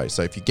come the other way.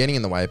 So if you're getting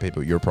in the way of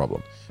people, you're a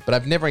problem. But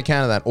I've never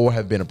encountered that or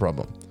have been a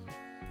problem.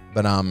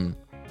 But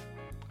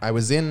I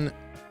was in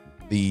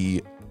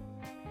the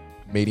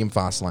medium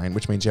fast lane,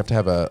 which means you have to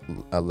have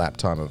a lap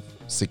time of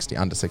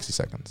under 60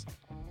 seconds.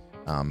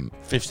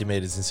 50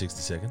 meters in 60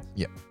 seconds.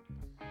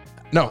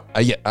 No,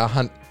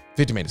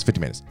 50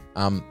 meters.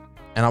 And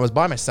I was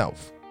by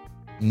myself.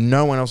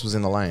 No one else was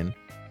in the lane.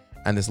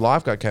 And this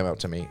lifeguard came up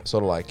to me,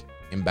 sort of like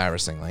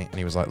embarrassingly, and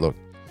he was like, "Look,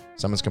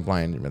 someone's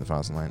complained you're in the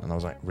fast lane." And I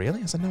was like,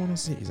 "Really?" I said, "No one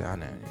else is." He's like, "Oh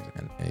no."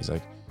 And he's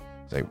like,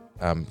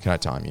 "Can I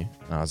time you?"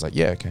 And I was like,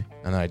 "Yeah, okay."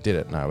 And then I did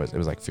it, and it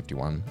was like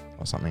 51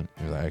 or something.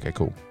 He was like, "Okay,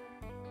 cool."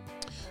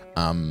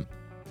 And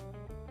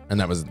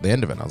that was the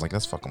end of it. And I was like,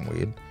 "That's fucking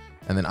weird."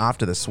 And then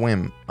after the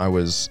swim, I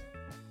was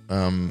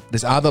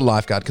this other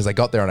lifeguard, because I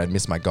got there and I'd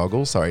missed my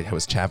goggles, so I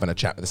was having a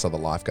chat with this other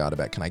lifeguard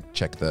about, can I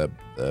check the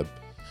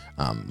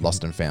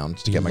lost and found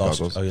to get my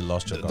goggles? Oh, you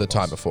lost your the goggles.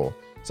 time before.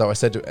 So I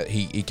said to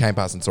he came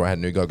past and saw I had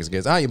new goggles. He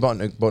goes, "Oh, you bought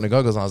new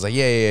goggles?" And I was like,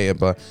 "Yeah."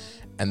 But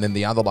and then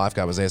the other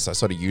lifeguard was there, so I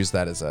sort of used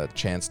that as a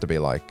chance to be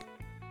like,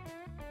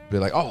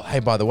 "Oh, hey,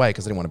 by the way,"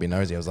 because I didn't want to be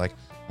nosy. I was like,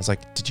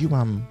 "Did you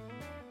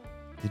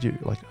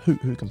like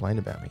who complained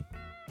about me?"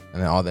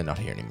 And then, they're not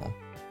here anymore.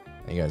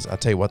 And he goes, "I'll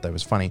tell you what, that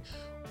was funny.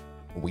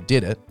 We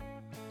did it,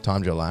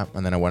 timed your lap,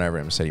 and then I went over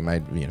him and said he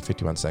made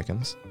 51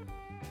 seconds,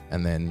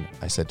 and then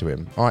I said to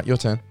him, 'All right, your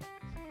turn.'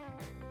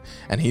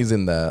 And he's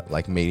in the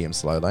like medium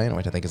slow lane,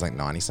 which I think is like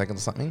 90 seconds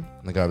or something.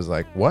 And the guy was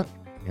like, 'What?'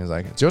 And he was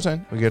like, 'It's your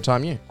turn. We're gonna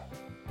time you.'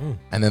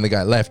 And then the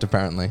guy left.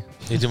 Apparently,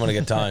 He didn't want to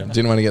get timed.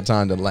 didn't want to get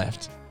timed and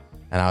left.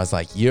 And I was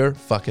like, 'You're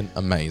fucking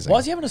amazing.'" Why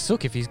is he having a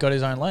sook if he's got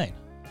his own lane?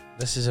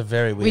 This is a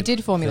very weird. We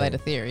did formulate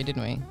thing. a theory,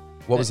 didn't we?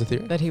 What was the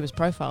theory? That he was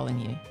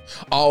profiling you.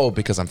 Oh,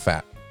 because I'm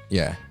fat.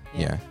 Yeah.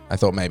 Yeah. I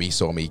thought maybe he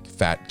saw me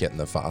fat getting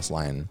the fast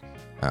lane,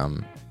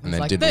 and then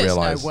Like, didn't "There's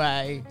realize no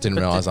way. didn't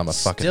But realize it I'm a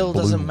fucking still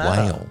blue doesn't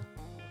matter. whale.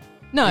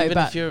 No, Even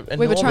but if you're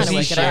we were trying Was to he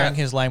work it sharing out.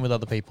 his lane with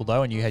other people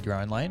though, and you had your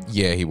own lane?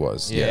 Yeah, he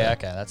was. Yeah, Yeah.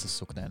 okay, that's a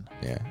sook then.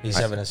 Yeah. He's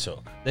I- having a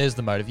sook. There's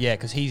the motive, yeah,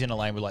 because he's in a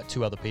lane with like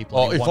two other people.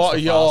 Oh, and he if wants I,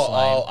 the yo, fast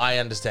lane. I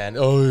understand.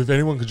 Oh, if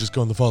anyone could just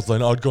go in the fast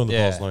lane, I'd go in the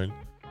Yeah. fast lane.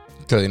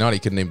 Clearly not. He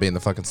couldn't even be in the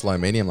fucking slow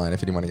medium lane if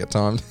he didn't want to get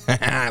timed.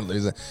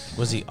 Loser.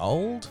 Was he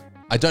old?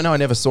 I don't know. I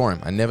never saw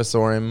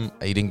him.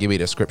 He didn't give me a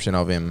description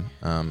of him.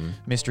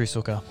 Mystery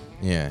sooker.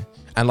 Yeah.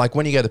 And like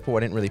when you go to the pool,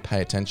 I didn't really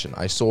pay attention.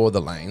 I saw the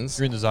lanes.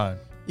 You're in the zone.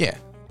 Yeah.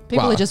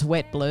 People Well, are just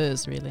wet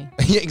blurs, really.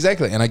 yeah,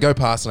 exactly. And I go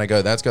past and I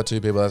go, that's got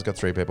 2 people, that's got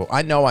 3 people.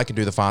 I know I can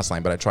do the fast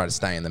lane, but I try to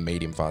stay in the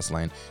medium fast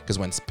lane because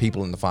when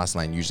people in the fast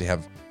lane usually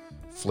have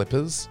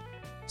flippers,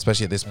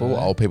 especially at this pool,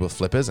 old people with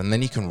flippers, and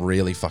then you can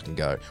really fucking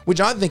go, which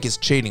I think is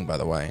cheating, by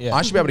the way. Yeah.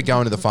 I should be able to go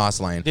into the fast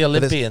lane. The but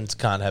there's- Olympians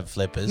can't have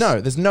flippers. No,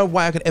 there's no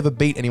way I could ever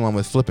beat anyone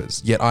with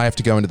flippers. Yet I have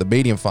to go into the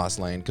medium fast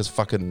lane because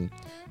fucking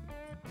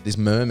this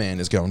merman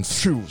is going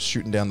through,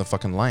 shooting down the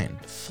fucking lane.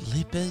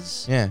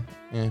 Flippers. Yeah.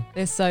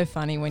 They're so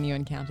funny when you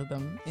encounter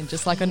them in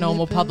just like a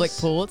normal public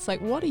Flippers. pool. It's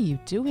like, what are you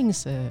doing,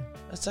 sir?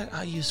 It's like,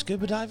 are you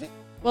scuba diving?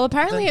 Well,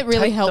 apparently Then it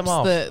really take them helps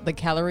off. the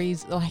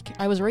calories. Like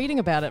I was reading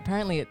about it.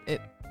 Apparently it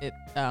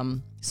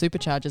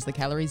supercharges the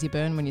calories you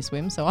burn when you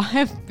swim. So I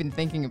have been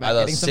thinking I about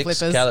lost getting some 6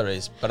 flippers.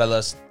 calories, but I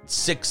lost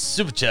 6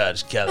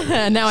 supercharged calories.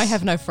 Now I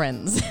have no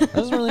friends That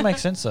doesn't really make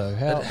sense though.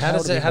 How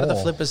do the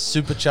flippers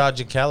supercharge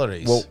your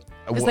calories? Well,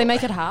 because they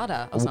make it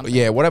harder or something.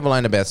 yeah, what I've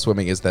learned about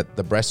swimming is that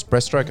the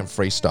breaststroke and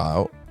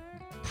freestyle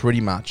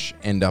pretty much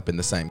end up in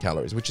the same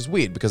calories, which is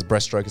weird because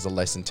breaststroke is a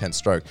less intense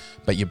stroke,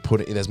 but you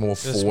put it, there's more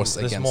force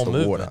there's against more the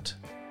water. movement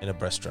in a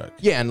breaststroke.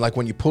 Yeah, and like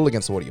when you pull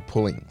against the water, you're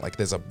pulling. Like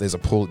there's a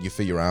pull, you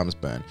feel your arms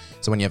burn.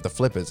 So when you have the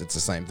flippers, it's the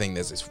same thing.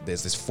 There's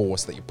this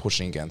force that you're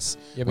pushing against.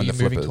 Yeah, but when you're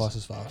the moving flippers. twice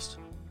as fast.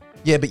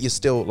 Yeah, but you're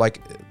still like,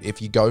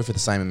 if you go for the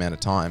same amount of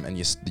time, and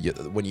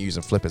when you're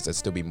using flippers, there'd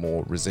still be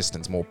more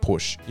resistance, more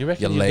push. You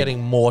reckon Your you're leg-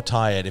 getting more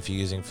tired if you're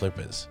using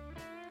flippers?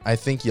 I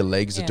think your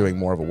legs are Yeah. doing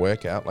more of a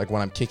workout. Like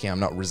when I'm kicking, I'm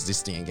not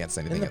resisting against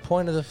Isn't anything. the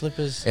point of the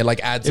flippers It like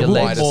adds your a would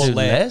legs wider. more do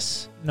leg.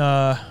 less?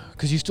 No,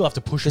 because you still have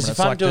to push them. Because and if it's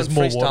I'm like doing there's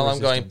more freestyle, water I'm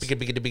going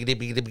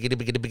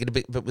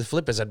resistance. but with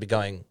flippers, I'd be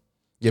going.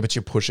 Yeah, but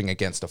you're pushing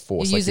against a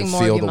force. You're Like using you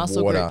more of feel your the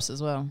muscle water. groups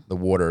as well. The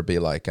water would be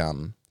like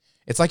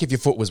It's like if your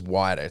foot was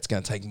wider, it's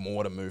going to take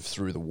more to move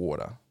through the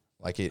water.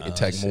 Like it I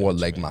take see more what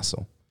you leg mean.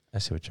 muscle. I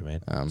see what you mean.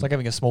 It's like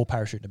having a small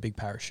parachute and a big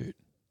parachute.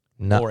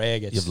 No, Or air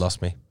gets. you've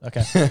lost me.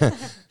 Okay.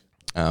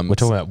 We're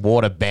talking about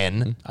water,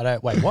 Ben. I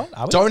don't. Wait, what?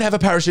 Are we? Don't have a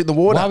parachute in the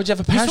water. Why would you have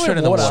a You swim parachute in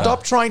in the water. water?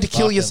 Stop trying to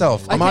kill Fucking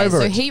yourself. I'm Okay, over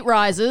so it. heat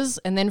rises,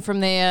 and then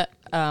from there,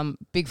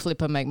 big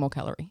flipper make more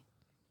calorie.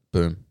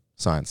 Boom.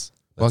 Science.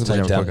 Let's Welcome take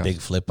to the down podcast. Big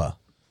Flipper.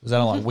 Was that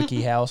on like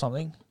WikiHow or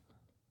something?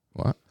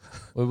 What?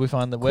 Where did we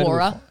find the where did we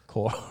Quora.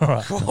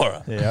 find-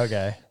 Quora. Yeah.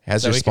 Okay.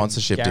 How's So your we can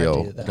sponsorship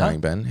guarantee deal that- going, Huh?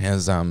 Ben?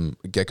 How's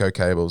Gecko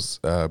Cables?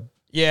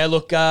 Yeah.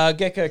 Look,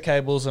 Gecko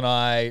Cables and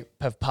I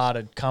have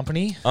parted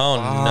company. Oh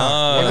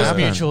What It was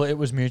happened? mutual. It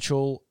was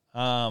mutual.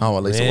 Oh,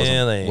 at least it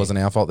Really? wasn't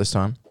our fault this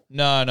time.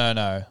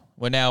 No.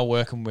 We're now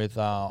working with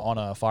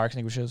Honor Fire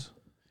Extinguishers.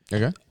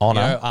 Okay.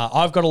 Honor. You know,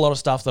 I've got a lot of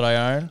stuff that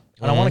I own,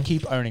 and I want to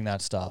keep owning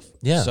that stuff.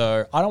 Yeah.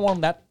 So I don't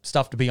want that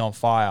stuff to be on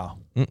fire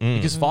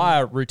because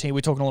fire routine. We're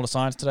talking a lot of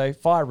science today.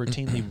 Fire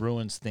routinely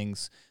ruins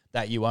things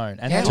that you own,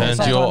 and How? then Turns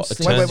your- sometimes turns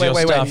things-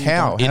 your stuff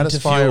How? How does into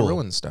fire fuel.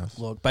 ruin stuff?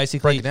 Look, Break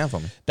basically, it down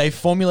for me. they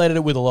formulated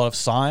it with a lot of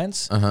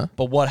science. Uh-huh.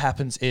 But what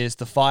happens is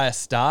the fire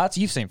starts.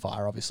 You've seen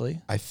fire, obviously.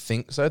 I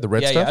think so. The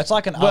red Yeah, stuff? yeah. It's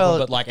like an Well,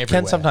 oven, but like it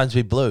everywhere. can sometimes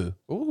be blue.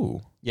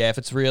 Ooh. Yeah, if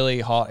it's really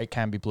hot, it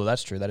can be blue.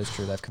 That's true. That is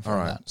true. They've All confirmed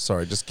right. that.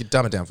 Sorry. Just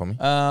dumb it down for me.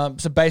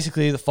 So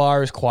basically, the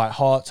fire is quite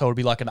hot, so it'll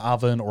be like an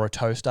oven or a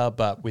toaster,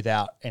 but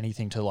without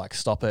anything to like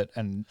stop it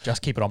and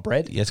just keep it on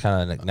bread. Yeah, it's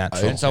kind of like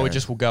natural. And so it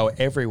just will go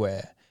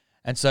everywhere.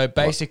 And so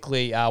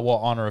basically, what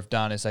Honor have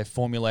done is they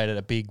formulated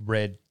a big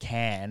red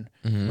can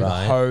with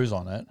Right. a hose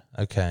on it,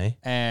 Okay.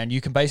 and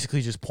you can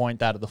basically just point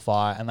that at the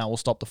fire, and that will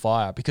stop the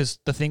fire. Because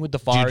the thing with the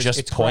Do fire you is just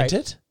it's point great.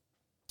 it?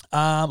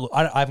 Look,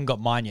 I haven't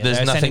got mine yet. There's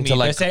They're nothing sending to, me-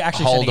 like, they're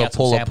actually hold sending or out some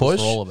pull or samples push?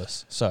 for all of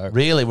us. So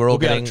Really? We're all we'll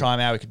be able getting to try them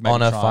out. We could maybe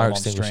Honor try fire them on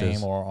stream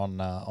extinguishers. or on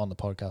the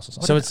podcast or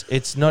something. So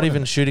it's not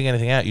even shooting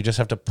anything out. You just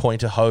have to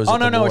point a hose Oh at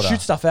no, the no, water. it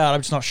shoots stuff out.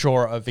 I'm just not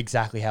sure of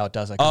exactly how it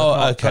does it. 'cause Oh, I've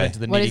not got okay. into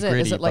the What is it?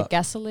 nitty-gritty, Is it like but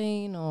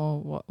gasoline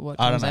or what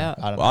I don't comes know. out?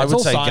 I don't know. Well, I It's would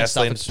all say science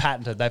stuff. gasoline's- It's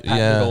patented. They've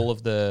patented Yeah. all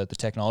of the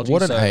technology.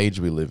 What an so, age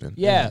we live in.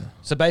 Yeah.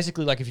 So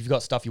basically, like if you've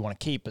got stuff you want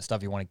to keep, but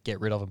stuff you want to get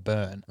rid of and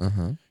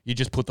burn, you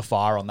just put the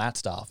fire on that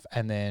stuff,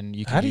 and then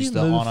you can How do use you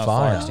the move Honor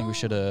fire? fire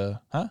extinguisher to.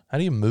 Huh? How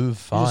do you move You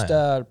fire?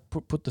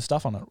 just put the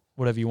stuff on it,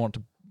 whatever you want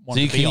to. so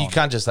you, to be you on.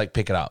 can't just like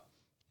pick it up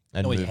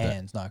and Not with move your it.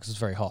 hands, no, because it's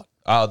very hot.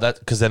 Oh, that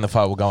because then the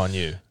fire will go on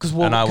you. Because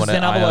And I wanna-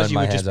 then I otherwise own you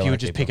my would hands, just I wanna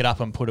keep pick it up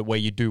and put it where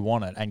you do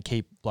want it and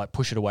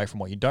push it away from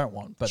what you don't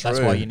want. But that's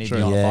True, why you need true.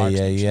 the Honor Yeah, fire yeah,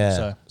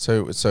 extinguisher.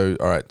 yeah. So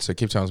All right. So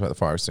keep telling us about the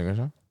fire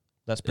extinguisher.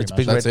 that's pretty It's much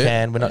big it. red That's it?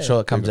 can. We're not Yeah. sure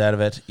what comes out of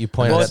it. You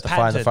point Well, it it's at the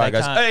fire, and the patented. fire They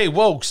goes, can't- "Hey,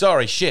 whoa,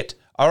 sorry, shit.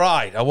 All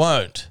right, I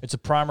won't." It's a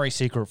primary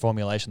secret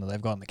formulation that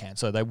they've got in the can,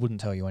 so they wouldn't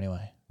tell you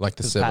anyway. Like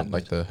the It's seven, patented.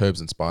 like the herbs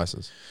and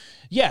spices.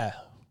 Yeah,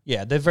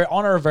 yeah.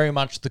 Honor are very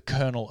much the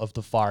kernel of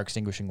the fire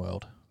extinguishing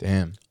world.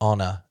 Damn.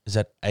 Honor. Is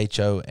that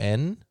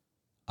HONR?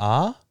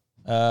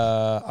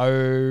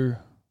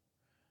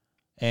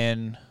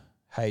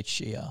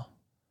 ONHER.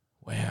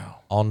 Wow.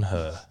 On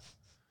her.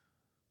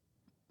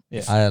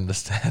 Yeah. I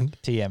understand.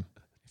 TM.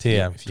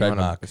 TM. If you want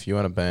Trademark. to, if you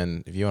want to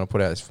burn, if you want to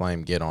put out this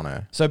flame, get on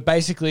her. So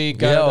basically,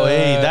 go. Yo, to-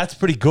 hey, that's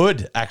pretty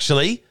good,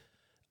 actually.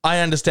 I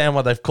understand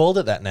why they've called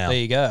it that now. there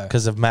you go.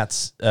 Because of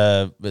Matt's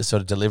sort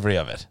of delivery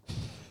of it.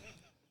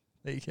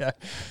 There you go.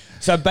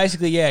 So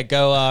basically, yeah,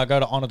 go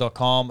to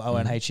honor.com,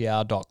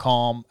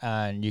 onher.com,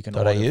 and you can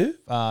 .au?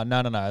 No.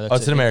 That's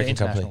it's an American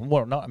international. company.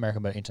 Well, not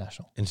American, but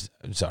international.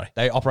 I'm sorry.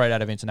 They operate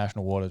out of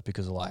international waters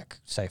because of like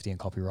safety and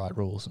copyright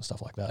rules and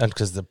stuff like that. And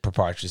because the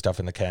proprietary stuff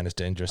in the can is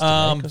dangerous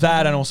to make.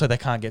 That and also they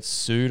can't get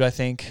sued, I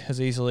think, as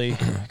easily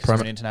because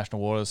it's in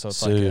international waters. So it's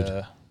Sued.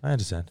 like I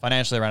understand.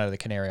 Financially, they run out of the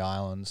Canary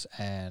Islands,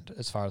 and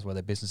as far as where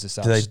their business is,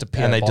 Do they- it's just a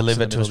PO and they box in deliver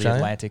the to middle of the Australia?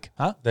 Atlantic.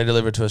 Huh? They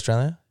deliver it to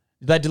Australia?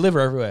 They deliver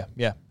everywhere.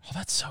 Yeah. Oh,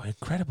 that's so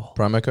incredible.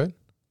 Promo code?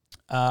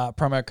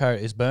 Promo code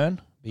is BURN,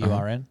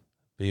 BURN,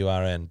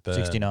 BURN, burn.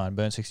 69,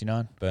 BURN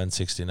 69. Burn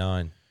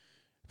 69.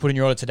 Put in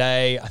your order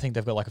today. I think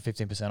they've got like a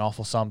 15% off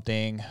or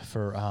something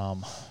for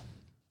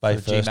Buy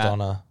for first GMAT.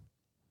 on a,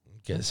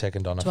 get a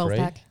second on a 12 free.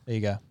 pack. There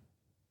you go.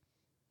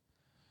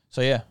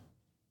 So yeah,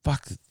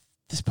 Fuck,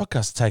 this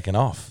podcast's taken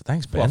off.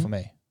 Thanks, Ben. well for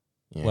me.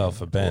 Yeah. Well,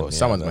 for Ben. Well, yeah,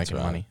 someone's that's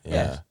making right. money. Yeah.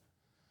 Yeah.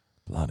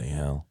 Bloody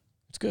hell.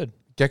 It's good.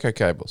 Gecko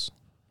cables.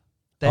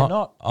 They're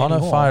not on a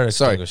anymore. fire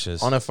Sorry,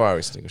 extinguishers. on a fire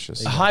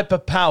extinguishers. Hyper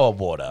power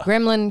water.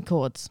 Gremlin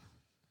cords.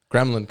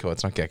 Gremlin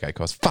cords, not gecko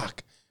cords.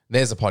 Fuck.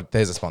 There's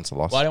a sponsor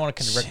loss. Well, I didn't want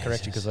to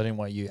correct you because I didn't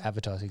want you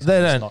advertising. They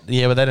something that's don't. not-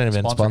 Yeah, but they don't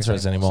even sponsoring sponsor us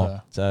us anymore.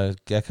 anymore, So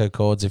Gecko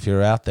Cords, if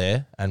you're out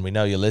there, and we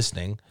know you're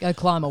listening, Go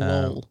climb a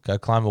wall. go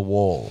climb a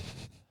wall.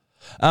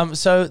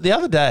 So the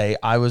other day,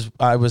 I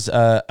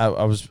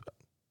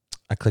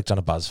clicked on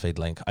a BuzzFeed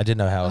link. I didn't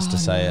know how else to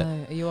say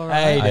it. Are you all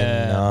Hey, right?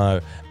 Dan. I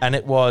know, and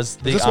it was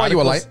the. Is this why you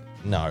were articles-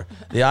 No,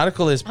 the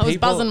article is I was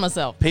people. buzzing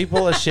myself.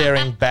 People are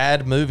sharing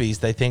bad movies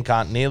they think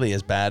aren't nearly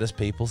as bad as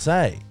people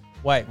say.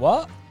 Wait,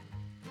 what?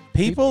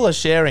 People are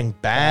sharing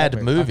bad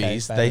Bad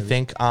movies bad they movies.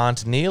 think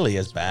aren't nearly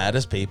as bad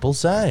as people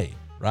say.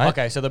 Right?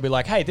 Okay, so they'll be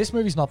like, "Hey, this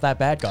movie's not that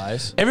bad,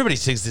 guys." Everybody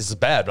thinks this is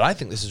bad, but I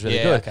think this is really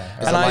Yeah, good. okay.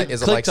 And I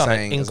clicked on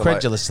it is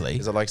incredulously.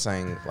 Is it like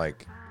saying,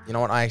 like, you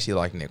know what? I actually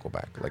like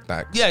Nickelback. Like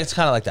that. Yeah, it's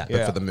kind of like that. But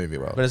Yeah. for the movie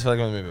world. But it's for like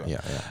a movie.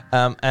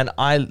 Yeah, And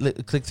I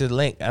clicked through the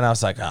link, and I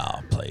was like, "Oh,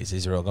 please,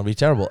 these are all going to be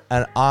terrible."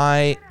 And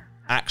I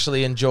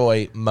actually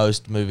enjoy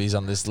most movies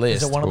on this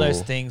list. Is it one of those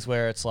Cool. things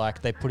where it's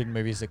like they put in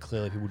movies that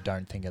clearly people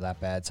don't think are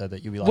that bad, so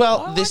that you'll be like,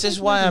 Well, "I this like is these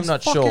why I'm movies.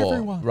 not Fuck sure,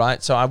 everyone."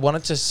 right? So I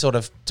wanted to sort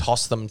of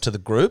toss them to the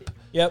group.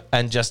 Yep.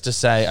 And just to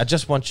say, I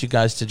just want you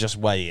guys to just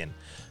weigh in.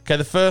 Okay,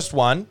 the first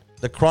one,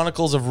 The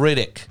Chronicles of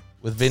Riddick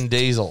with Vin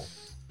Diesel.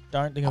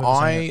 Don't think of it.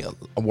 I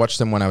watched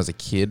them when I was a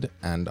kid,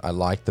 and I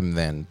liked them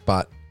then.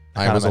 But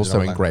I can't was imagine also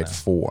I in like grade that.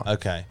 4.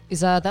 Okay.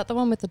 Is that the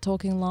one with the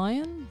talking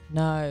lion?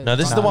 No. No,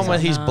 this is the one where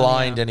he's No,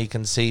 blind yeah. and he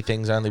can see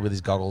things only with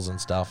his goggles and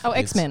stuff. Oh,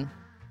 It's- X-Men.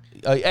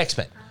 Oh,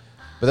 X-Men.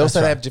 But they also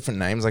That's right. have different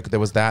names. Like there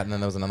was that, and then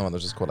there was another one that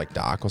was just called like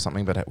Dark or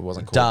something, but it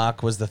wasn't called.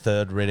 Dark was the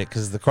third Riddick,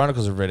 because the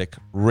Chronicles of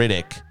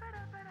Riddick,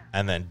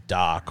 and then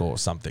Dark or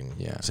something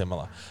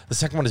similar. The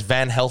second one is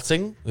Van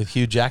Helsing with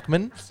Hugh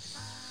Jackman.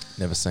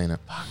 Never seen it.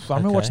 I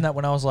remember Okay. watching that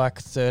when I was like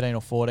 13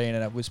 or 14,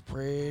 and it was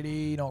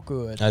pretty not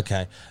good.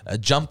 Okay.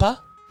 Jumper,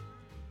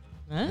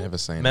 Huh? Never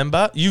seen it.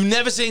 remember? You've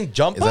never seen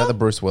Jumper? Is that the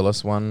Bruce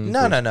Willis one?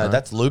 No,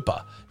 that's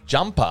Looper.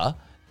 Jumper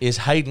is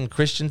Hayden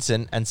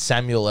Christensen and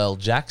Samuel L.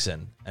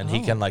 Jackson, and he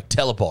can like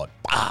teleport.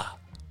 Bah,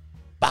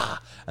 bah,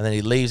 and then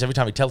he leaves every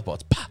time he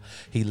teleports. Bah,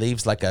 he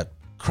leaves like a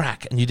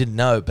crack, and you didn't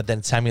know. But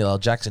then Samuel L.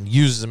 Jackson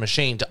uses a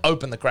machine to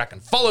open the crack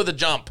and follow the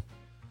jump.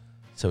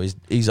 So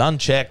he's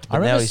unchecked, I but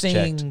now remember he's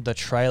seeing checked. the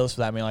trailers for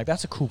that, and being like,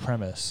 "That's a cool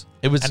premise."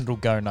 It was and it'll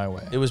go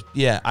nowhere. It was,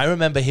 yeah. I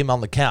remember him on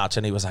the couch,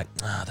 and he was like,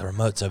 the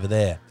remote's over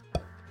there.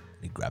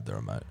 He grabbed the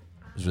remote.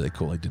 It was really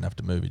cool. He didn't have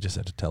to move. He just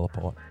had to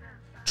teleport.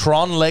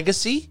 Tron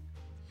Legacy?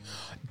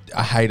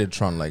 I hated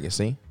Tron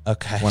Legacy.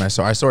 Okay. When I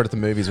saw it at the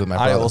movies with my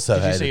I brother. also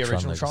Did you hated see Tron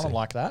original Tron? Legacy. I'm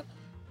like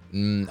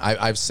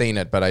that. I've seen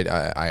it, but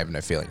I have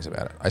no feelings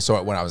about it. I saw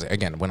it when I was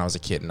a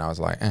kid, and I was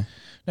like, eh.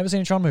 Never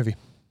seen a Tron movie.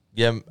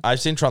 Yeah, I've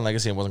seen Tron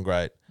Legacy and it wasn't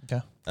great.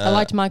 Okay. I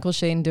liked Michael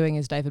Sheen doing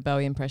his David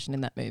Bowie impression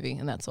in that movie,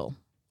 and that's all.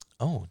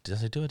 Oh, does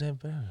he do it?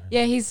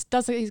 Yeah, he's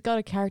got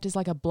a character, he's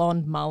like a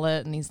blonde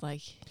mullet, and he's like,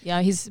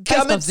 he's based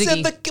off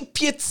Ziggy.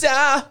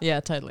 computer. Yeah,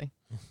 totally.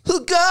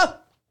 Hooker.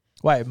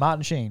 Wait,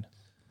 Martin Sheen.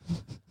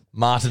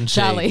 Martin Sheen.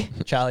 Charlie.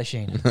 Charlie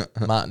Sheen.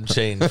 Martin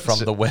Sheen from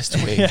The West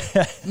Wing. Michael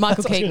That's what I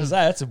was Keaton. gonna say.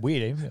 That's a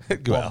weird name. Well,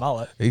 Blonde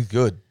mullet. He's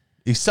good.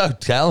 He's so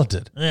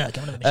talented. Yeah,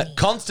 coming to the machine.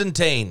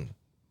 Constantine.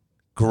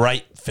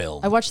 Great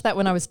film. I watched that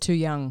when I was too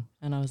young,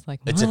 and I was like,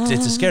 It's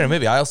a scary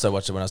movie. I also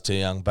watched it when I was too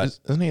young, but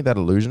Isn't he that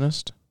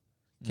illusionist?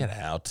 get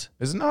out.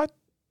 Isn't that?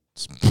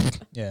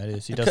 Yeah, it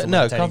is. He does the No,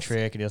 levitating Const-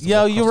 trick. He does the Yeah,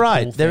 cool you're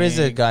right. There is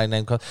a thing. guy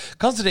named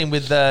Constantine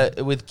with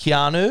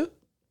Keanu,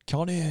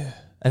 Keanu.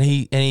 and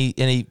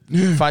he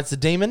fights the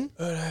demon,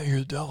 You're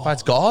the devil.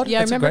 fights God. yeah,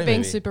 I That's a remember great being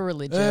movie. super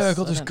religious. Yeah, I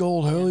got I this don't-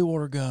 gold holy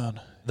water gun.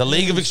 The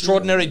League of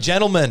Extraordinary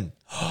Gentlemen.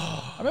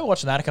 I remember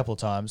watching that a couple of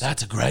times.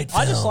 That's a great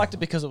film. I just liked it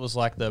because it was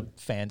like the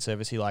fan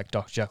service. He liked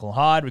Dr. Jekyll and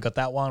Hyde. We got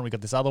that one. We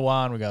got this other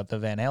one. We got the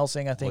Van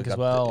Helsing, I think, as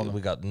well.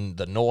 We got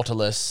the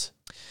Nautilus.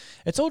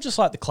 It's all just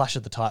like the Clash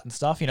of the Titans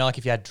stuff. You know, like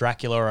if you had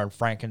Dracula and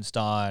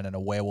Frankenstein and a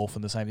werewolf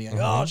and the same thing. Like,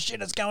 oh,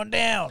 shit, it's going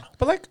down.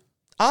 But like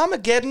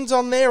Armageddon's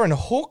on there and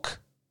Hook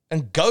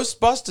and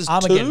Ghostbusters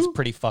Armageddon's 2.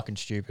 pretty fucking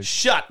stupid.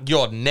 Shut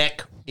your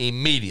neck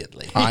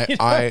immediately.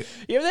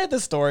 You ever heard the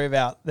story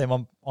about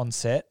them on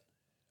set?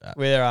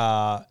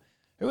 Where,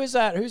 who is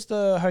that? Who's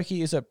the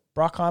hokey? Is it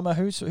Bruckheimer?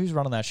 Who's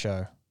running that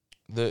show?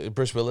 The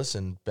Bruce Willis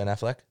and Ben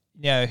Affleck.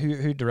 Yeah,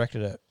 who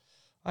directed it?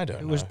 I don't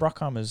It know. was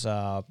Bruckheimer's.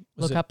 Was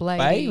Look it Up Bay?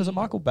 Lady. Was it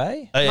Michael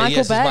Bay? Oh, yeah, Michael yes,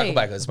 it's Bay. Michael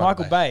Bay. It's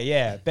Michael Bay.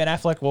 Yeah. Ben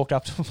Affleck walked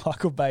up to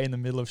Michael Bay in the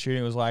middle of shooting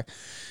and was like,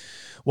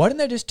 Why didn't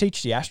they just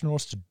teach the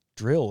astronauts to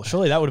drill?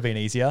 Surely that would have been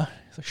easier.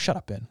 He's like, shut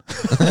up, Ben.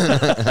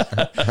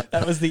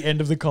 That was the end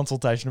of the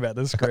consultation about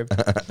the script.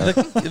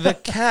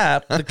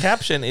 The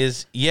caption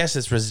is, yes,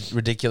 it's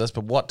ridiculous,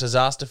 but what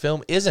disaster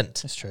film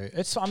isn't? It's true.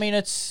 It's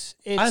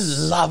I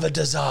love a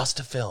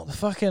disaster film.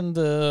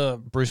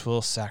 the Bruce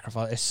Willis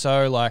sacrifice. It's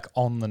so like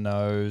on the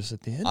nose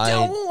at the end. I-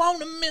 Don't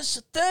want to miss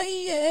a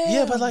day.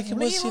 Yeah, but like it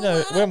was,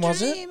 when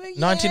was it?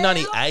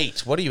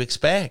 1998. What do you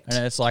expect?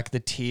 And it's like the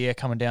tear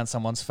coming down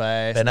someone's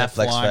face. Ben and they're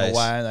Affleck's flying face.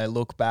 away and they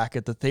look back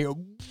at the theater.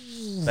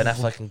 Ben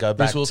Affleck can go back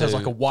Bruce Willis to, has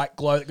like a white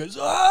glow that goes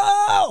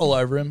all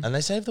over him. and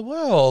they save the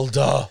world.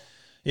 Oh.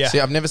 Yeah. See,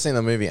 I've never seen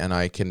the movie, and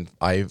I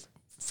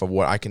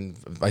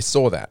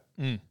saw that.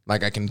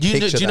 Like I can. Do you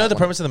picture know that the one.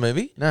 premise of the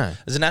movie? No.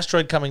 There's an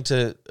asteroid coming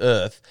to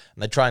Earth,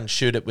 and they try and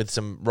shoot it with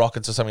some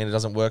rockets or something, and it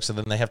doesn't work. So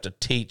then they have to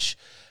teach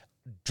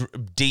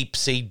deep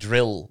sea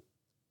drill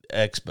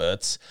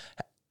experts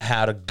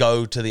how to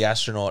go to the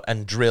astronaut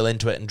and drill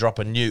into it and drop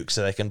a nuke,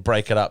 so they can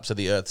break it up, so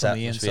the Earth's From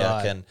the atmosphere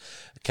inside. can.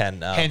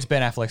 Hence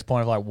Ben Affleck's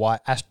point of like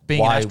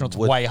being Why an astronaut's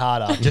would- way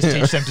harder. Just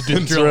teach them to do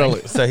the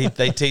drilling. So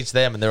they teach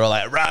them, and they're all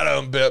like, right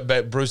on,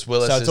 Bruce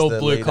Willis. So it's is all the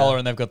blue leader. collar,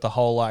 and they've got the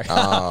whole like,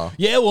 Oh.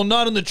 yeah, well,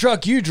 not in the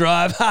truck you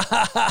drive.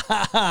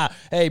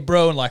 Hey,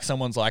 bro, and like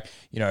someone's like,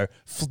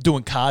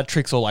 doing card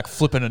tricks or like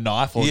flipping a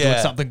knife or doing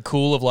Yeah. something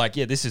cool of like,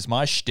 yeah, this is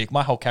my shtick.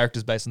 My whole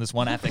character's based on this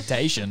one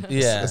affectation.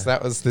 Yeah, It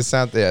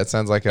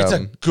sounds like it's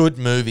a good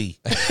movie.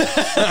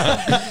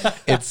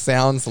 it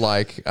sounds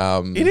like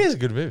It is a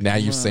good movie. now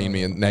you see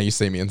me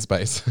in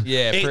space.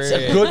 Yeah, It's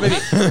pretty- a good movie.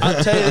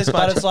 I'll tell you this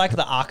But much. it's like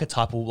the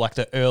archetypal, like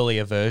the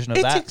earlier version of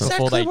It's that exactly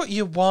before they. what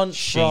you want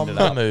sheened from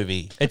it a up.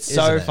 movie. It's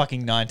isn't so it?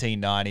 fucking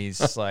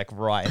 1990s, like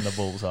right in the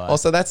bullseye.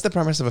 Also, that's the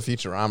premise of a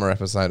Futurama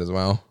episode as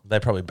well. They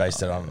probably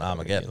based it on a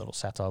Armageddon. little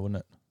satire,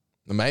 wouldn't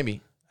it?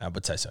 Maybe. I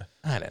would say so.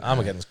 I don't know.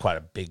 Armageddon's quite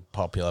a big,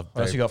 popular.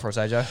 What else you got for us,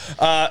 AJ?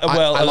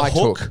 Well, I liked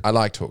Hook. Hook. I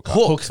liked Hook.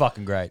 Hook's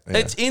fucking great.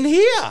 It's in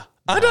here.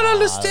 I don't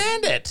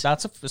understand it.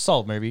 That's a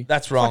solid movie.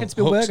 That's wrong. Fucking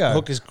Spielberg.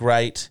 Hook is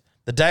great.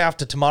 The Day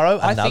After Tomorrow,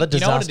 I another think, you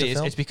know what disaster it is?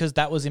 film. It's because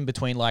that was in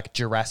between like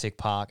Jurassic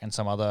Park and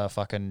some other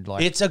fucking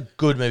like It's a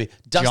good movie.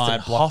 Dustin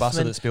giant blockbuster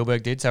Hoffman. that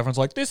Spielberg did. So everyone's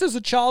like, this is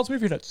a child's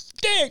movie that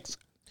stinks.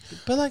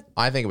 But like,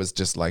 I think it was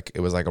just like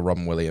a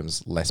Robin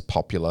Williams less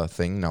popular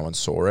thing. No one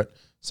saw it.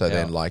 So Yeah.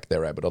 then like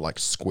they're able to like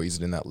squeeze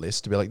it in that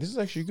list to be like, this is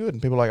actually good.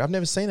 And people are like, I've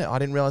never seen it. I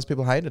didn't realize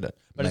people hated it.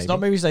 But it's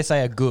not movies they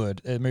say are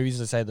good. Movies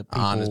they say that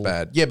people aren't as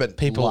bad. Yeah, but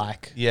people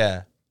like.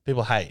 Yeah,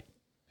 people hate.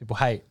 People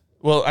hate.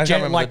 Well, I can't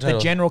remember Like the title.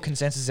 general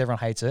consensus, everyone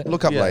hates it.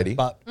 look up, Yeah. lady.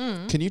 But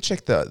Can you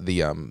check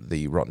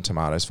the Rotten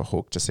Tomatoes for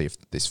Hook to see if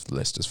this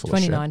list is full of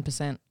shit?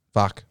 29%.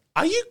 Fuck.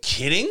 Are you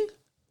kidding?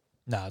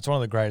 no, it's one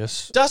of the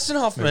greatest. Dustin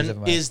Movies Hoffman ever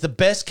made. is the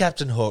best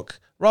Captain Hook.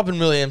 Robin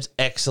Williams,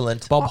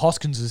 excellent. Bob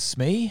Hoskins is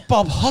Smee.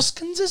 Bob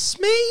Hoskins is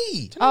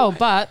Smee. Oh,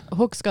 but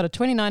Hook's got a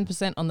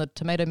 29% on the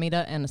tomato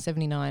meter and a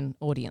 79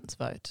 audience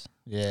vote.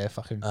 Yeah,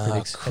 fucking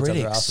critics. heads up their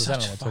critics, asses. I don't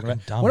know such what I'm talking fucking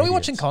about. dumb When are we idiots.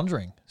 watching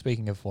Conjuring?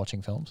 Speaking of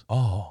watching films.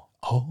 Oh,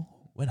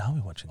 when are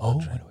we watching? When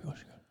Conjuring? are we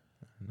watching?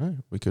 No,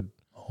 we could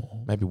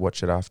maybe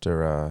watch it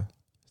after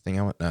thing.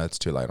 No, it's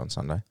too late on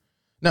Sunday.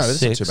 No, this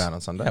is 6. too bad on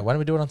Sunday. Yeah, why don't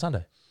we do it on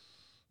Sunday?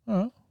 All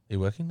right. Are you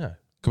working? No.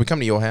 Can we come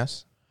to your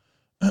house?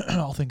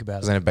 I'll think about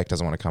Because it. then if Beck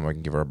doesn't want to come, we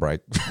can give her a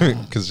break.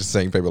 Because just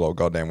seeing people all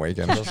goddamn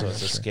weekend. Also,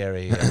 it's a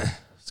scary,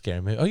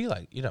 scary movie. Oh,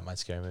 you don't mind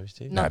scary movies,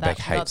 do you? Not Beck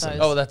that, hates not them.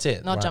 those. Oh, that's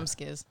it. Not right. jump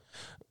scares.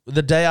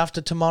 The Day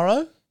After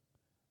Tomorrow.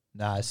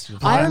 Nah, it's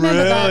I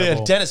remember that.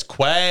 Brilliant. Dennis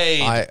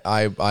Quaid.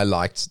 I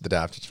liked The Day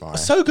After Tomorrow.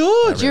 So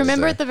good. Do you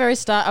remember so. at the very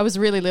start? I was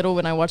really little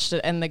when I watched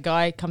it, and the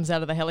guy comes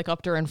out of the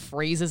helicopter and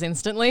freezes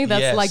instantly.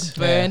 That's Yes. like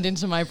burned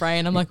into my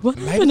brain. I'm like, what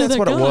Maybe happened to that's that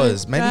what it guy?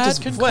 was. Maybe Dad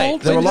just can Wait,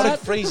 cold there were a drink lot of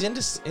that. freeze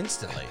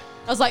instantly.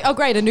 I was like, oh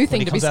great, a new thing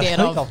When to he be comes out of scared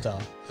the of.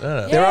 helicopter.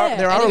 there are Yeah,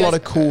 and a he lot goes,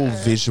 of cool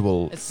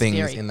visual It's things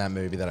scary. in that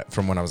movie that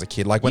from when I was a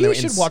kid. Like when You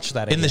they were should watch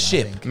that in the again, I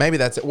ship. think. Maybe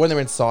that's it. When they're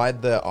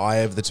inside the eye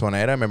of the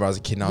tornado. I remember I was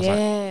a kid and I was like,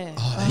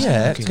 Yeah.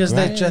 Yeah, fucking because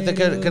great.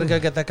 they're gonna go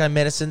get that guy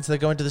medicine, so they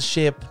go into the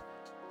ship,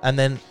 and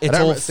then it's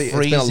don't all remember- see, it's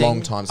freezing. been a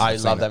long time since I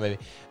I've love seen that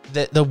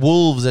movie. The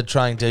wolves are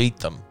trying to eat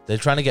them. They're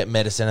trying to get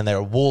medicine, and there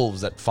are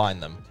wolves that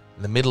find them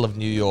in the middle of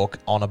New York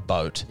on a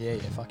boat, Yeah,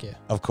 fuck yeah.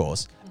 of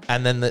course.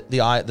 And then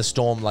the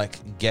storm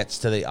like gets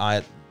to the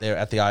eye. They're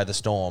at the eye of the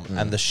storm,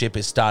 and the ship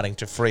is starting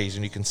to freeze,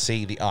 and you can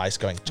see the ice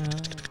going,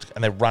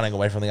 and they're running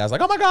away from the ice,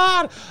 like, oh my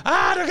god,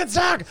 don't get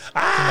stuck.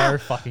 No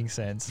fucking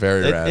sense.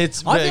 very rad.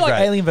 It's I really feel like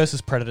great. Alien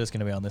vs Predator is going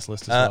to be on this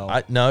list as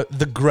well. No,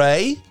 The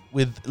Grey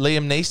with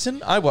Liam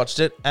Neeson. I watched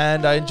it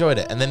and I enjoyed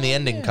it, and then the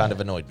ending kind of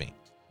annoyed me.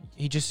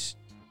 He just,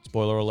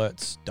 spoiler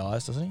alerts,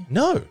 dies, doesn't he?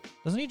 No,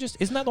 Doesn't he just?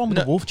 Isn't that the one with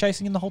No. the wolf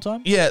chasing him the whole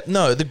time? yeah,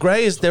 no. The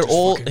Grey is they're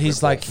all. fucking He's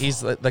rip like off.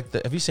 he's like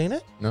the. Have you seen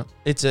it? No.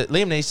 It's a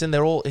Liam Neeson.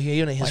 They're all he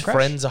and his Like Crash?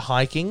 friends are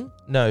hiking.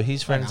 No,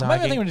 his friends are Maybe I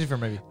hiking, think of a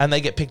different movie. and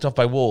they get picked off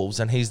by wolves,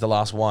 and he's the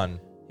last one.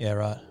 Yeah,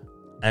 right.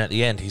 And at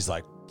the end, he's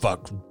like,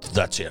 "Fuck,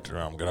 that's it.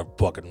 I'm gonna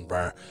fucking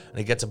burn." And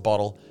he gets a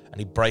bottle and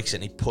he breaks it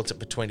and he puts it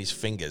between his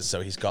fingers,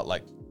 so he's got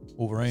like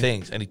Wolverine.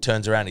 things. And he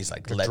turns around, he's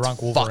like, "Let's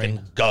drunk Wolverine.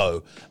 fucking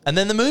go." And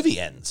then the movie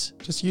ends.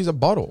 Just use a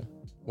bottle.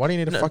 Why do you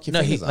need to fuck your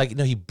fingers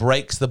up? he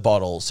breaks the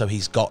bottle so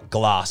he's got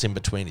glass in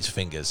between his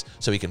fingers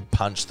so he can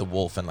punch the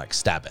wolf and like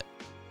stab it.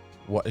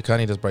 What? Can't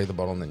he just break the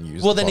bottle and then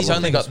use? Well, the then he's bottle?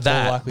 only got it's more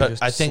that, likely but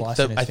just I to think slice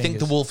in his the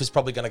fingers. wolf is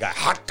probably going to go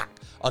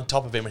on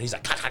top of him, and he's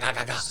like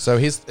So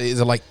is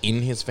it like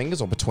in his fingers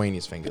or between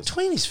his fingers?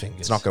 between his fingers.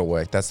 It's not gonna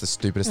work. That's the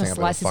stupidest Gonna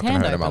thing I've ever slice his fucking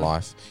hand heard in my open.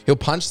 life. He'll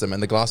punch them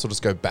and the glass will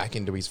just go back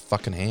into his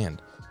fucking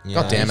hand.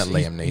 Yeah. God damn it,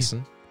 He's- Liam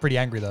Neeson. Pretty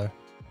angry though.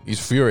 He's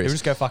furious. He'll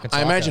just go fucking I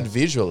psycho. imagine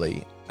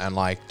visually and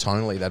like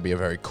tonally that'd be a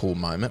very cool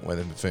moment where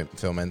the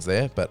film ends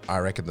there. But I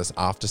reckon this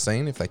after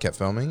scene, if they kept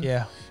filming,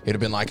 Yeah. it'd have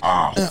been like,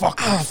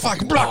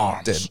 fucking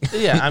blah, dead.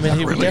 Yeah, I mean,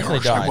 he would really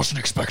definitely harsh. I die. wasn't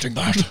expecting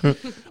that.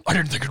 I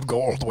didn't think it'd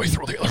go all the way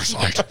through the other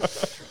side.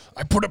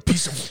 I put a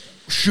piece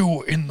of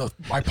shoe in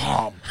my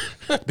palm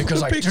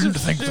because I didn't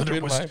think that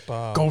it was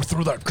go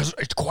through that because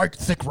it's quite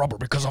thick rubber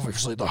because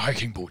obviously the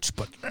hiking boots,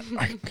 but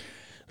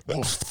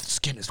wolf's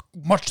skin is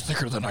much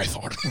thicker than I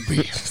thought it would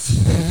be.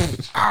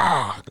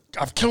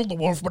 I've killed the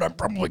wolf, but I'm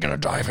probably gonna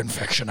die of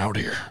infection out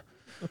here.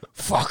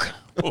 Fuck.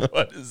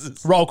 What is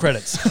this? Roll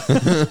credits.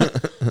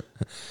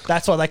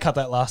 That's why they cut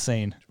that last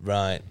scene.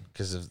 Right,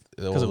 because of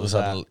all it of a was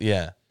sudden,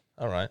 yeah.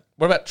 All right.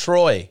 What about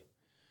Troy?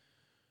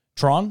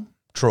 Tron.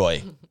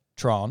 Troy.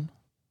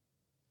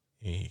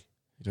 You're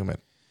talking about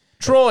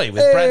Troy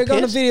with Brad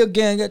Pitt. video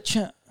game.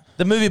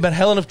 The movie about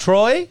Helen of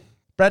Troy.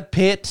 Brad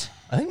Pitt.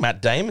 I think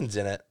Matt Damon's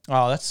in it.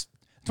 Oh, it's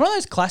one of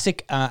those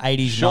classic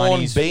 80s, Sean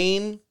 90s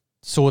Bean.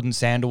 sword and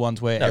sandal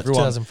ones where No, it's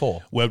everyone...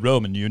 2004. We're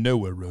Roman, you know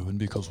we're Roman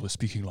because we're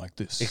speaking like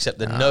this. Except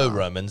they're no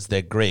Romans,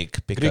 they're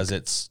Greek because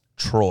Greek. it's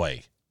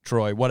Troy.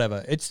 Troy,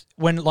 whatever. It's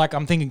when, like,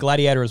 I'm thinking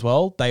Gladiator as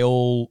well. They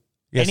all...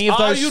 Yes. Any of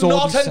Are those you sword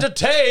not and sa-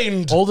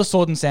 entertained? all the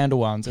sword and sandal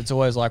ones, it's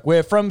always like,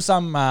 we're from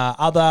some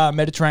other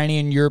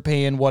Mediterranean,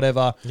 European,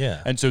 whatever.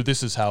 Yeah. And so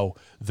this is how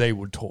they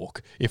would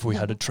talk if we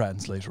had a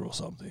translator or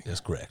something. That's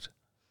correct.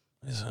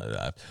 Yes,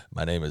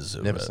 my name is...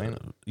 Never seen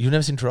it. You've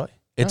never seen Troy?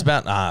 It's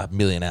about a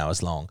million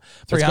hours long.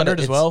 But it's got 300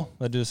 as it's- well.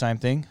 They do the same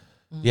thing.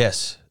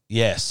 Yes.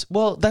 Yes.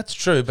 Well, that's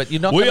true, but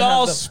you're not We gonna have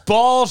are them-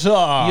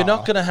 Sparta. You're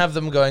not going to have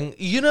them going,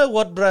 you know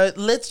what, bro?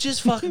 Let's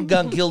just fucking go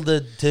and kill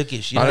the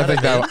Turkish. You I know don't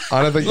think what they.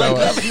 I don't think they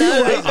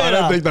were. I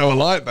don't think they were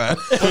like that.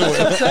 That's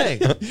what I'm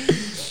saying.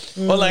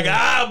 Or like,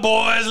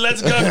 boys,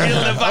 let's go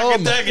kill the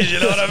fucking Turkish. You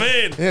know what I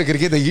mean? Yeah, gotta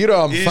get the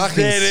euro. I'm Is fucking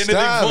there anything for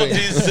starving.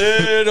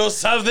 dessert or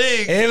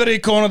something? Every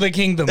corner of the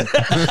kingdom.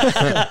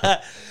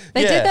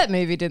 They Yeah. did that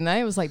movie, didn't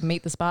they? It was like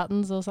Meet the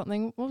Spartans or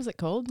something. What was it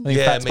called? I think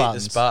Yeah, Fat meet the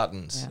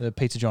Spartans. Spartans. The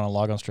Pizza John on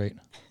Lygon Street.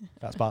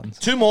 Fat Spartans.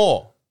 2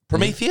 more.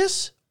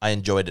 Prometheus. I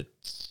enjoyed it.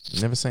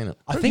 Never seen it.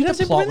 I You think never the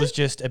seen plot Prometheus? was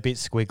just a bit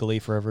squiggly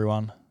for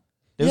everyone.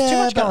 There was too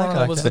Yeah, much but going I on.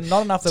 There liked was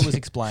not enough that was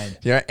explained.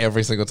 You know,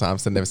 every single time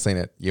I've never seen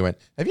it, you went,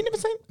 "Have you never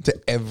seen it?"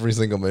 To every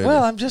single movie.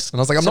 Well, I'm just and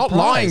I was like, "I'm not surprised.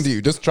 lying to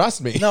you. Just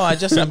trust me." No,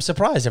 I'm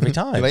surprised every You're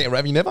time. like,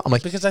 have you never? I'm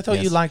like, Because I thought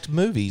you yes. liked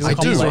movies. I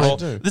do, These are I all-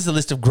 do. This is a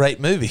list of great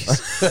movies.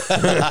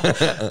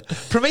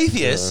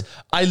 Prometheus,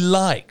 I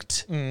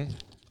liked.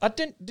 I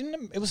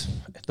didn't. It was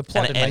the And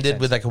plot. it didn't make ended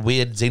sense. with like a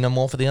weird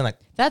xenomorph at the end. Like,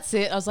 That's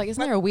it. I was like,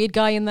 isn't there a weird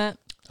guy in that?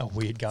 a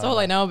weird guy. That's all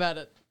I know about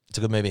it. it's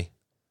a good movie.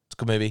 It's a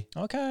good movie.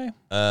 Okay.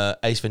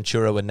 Ace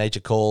Ventura: When Nature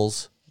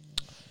Calls.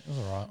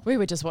 We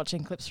were just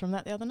watching clips from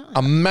that the other night.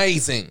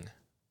 Amazing.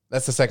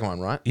 That's the second one,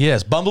 right?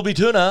 Yes, Bumblebee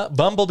Tuna.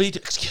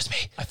 Excuse me.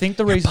 I think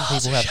the reason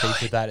balls people are have beef showing.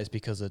 with that is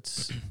because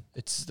it's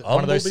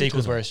one of those Bumblebee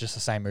sequels too. where it's just the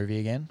same movie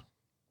again.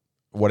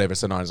 Whatever.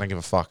 So no, I don't give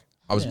a fuck.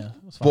 I was Yeah,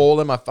 that's fine.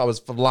 bawling. I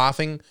was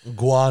laughing.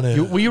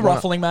 Guano. Were you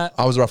ruffling, Matt?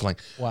 I was ruffling.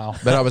 Wow.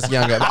 But I was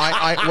younger.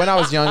 When I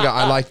was younger,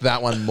 I liked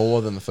that one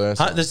more than the first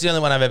Huh? one. This is the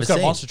only one I've ever It's got a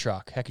seen. monster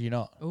truck. How could you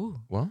not? Ooh,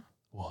 What?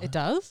 it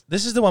does?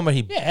 This is the one where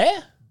he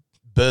Yeah.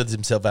 births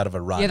himself out of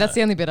a rhino. Yeah, that's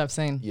the only bit I've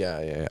seen.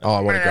 Yeah.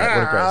 Oh, what a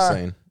great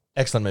scene.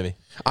 excellent movie.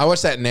 I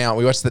watched that now.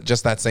 We watched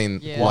just that scene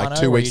Yeah. like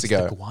Guano, 2 where weeks he eats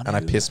the ago, guano. and I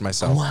pissed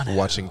myself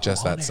watching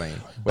just that scene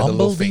where the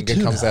little Bumblebee finger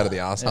tuna. comes out of the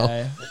asshole.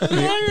 Yeah.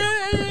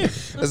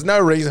 There's no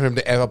reason for him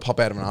to ever pop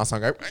out of an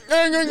asshole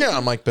and go.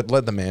 I'm like, but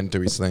let the man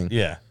do his thing.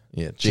 Yeah.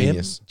 Yeah,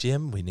 genius.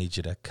 Jim, we need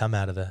you to come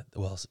out of the.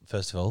 Well,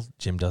 first of all,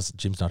 Jim's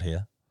not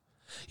here.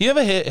 You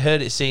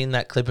ever seen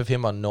that clip of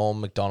him on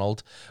Norm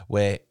Macdonald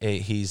where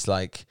he's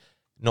like,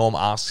 Norm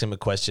asks him a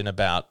question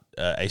about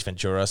Ace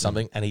Ventura or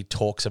something, and he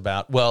talks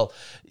about,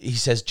 he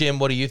says, Jim,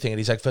 what do you think? And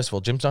he's like, first of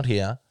all, Jim's not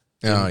here.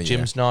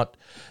 Jim's not,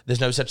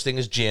 there's no such thing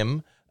as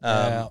Jim.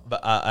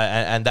 But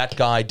and that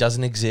guy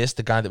doesn't exist.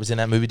 The guy that was in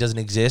that movie doesn't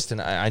exist, and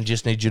I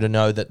just need you to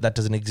know that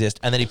doesn't exist.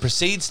 And then he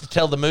proceeds to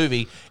tell the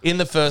movie in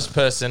the first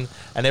person,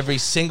 and every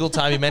single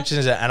time he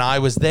mentions it, and I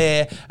was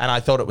there, and I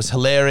thought it was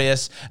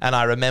hilarious, and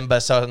I remember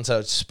so and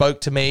so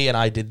spoke to me, and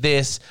I did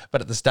this.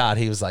 But at the start,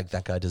 he was like,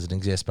 "That guy doesn't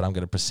exist," but I'm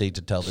going to proceed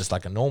to tell this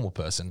like a normal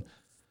person.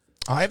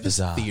 I have this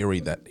Bizarre.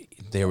 theory that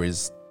there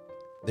is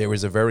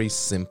a very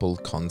simple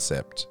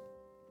concept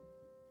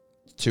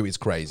to his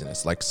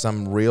craziness, like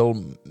some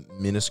real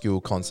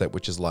minuscule concept,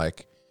 which is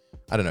like,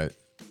 I don't know,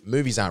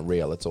 movies aren't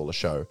real, it's all a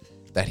show,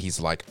 that he's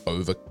like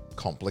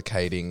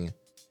overcomplicating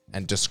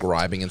and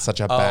describing in such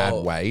a bad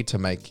way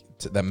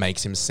that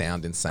makes him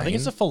sound insane. I think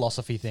it's a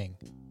philosophy thing.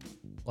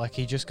 Like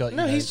he just got.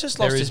 No, you know, he's just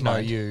there lost is his no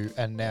mind. you,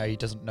 and now he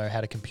doesn't know how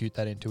to compute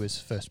that into his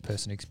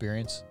first-person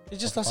experience. He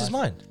just of lost his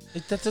life. mind.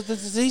 That's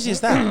as easy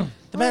as that.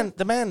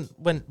 The man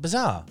went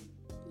bizarre.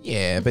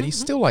 Yeah, but he's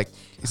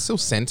still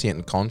sentient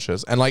and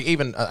conscious, and like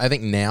even I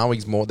think now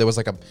he's more. There was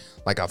like a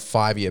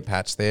 5-year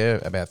patch there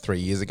about 3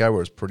 years ago where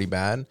it was pretty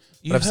bad.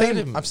 You've But heard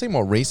him. I've seen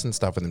more recent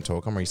stuff with him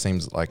talking where he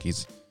seems like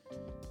he's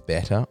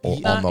better or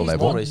Nah, on the he's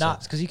level. more recent.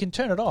 nuts because he can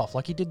turn it off.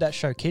 Like he did that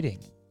show Kidding,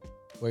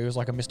 where he was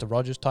like a Mr.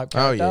 Rogers type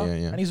Oh, character. yeah,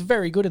 yeah. And he's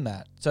very good in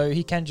that. So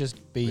he can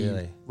just be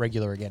Really?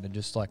 regular again and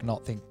just like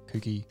not think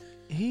kooky,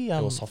 He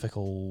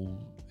philosophical,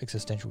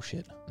 existential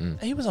shit.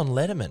 he was on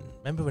Letterman.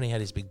 Remember when he had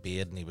his big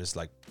beard and he was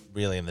like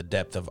really in the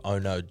depth of, oh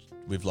no,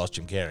 we've lost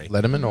Jim Carrey.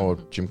 Letterman or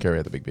Jim Carrey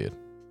had the big beard.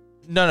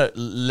 No,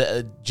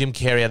 Jim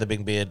Carrey had the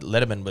big beard.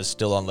 Letterman was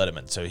still on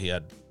Letterman, so he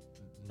had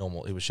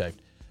normal. He was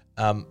shaved,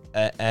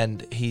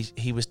 and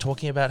he was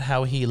talking about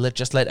how he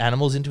just let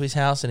animals into his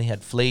house, and he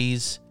had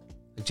fleas.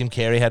 Like Jim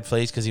Carrey had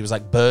fleas because he was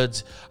like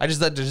birds. I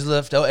just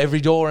left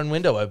every door and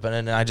window open,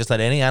 and I just let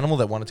any animal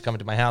that wanted to come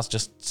into my house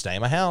just stay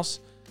in my house.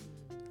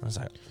 I was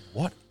like,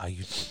 what are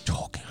you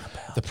talking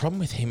about? The problem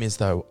with him is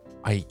though,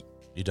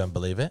 You don't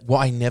believe it?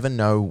 I never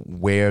know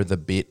where the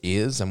bit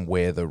is and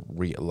where the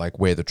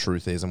where the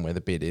truth is and where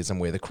the bit is and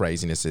where the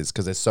craziness is,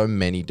 because there's so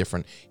many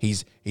different.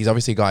 He's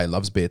obviously a guy who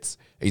loves bits.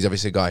 He's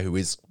obviously a guy who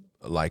is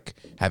like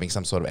having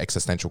some sort of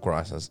existential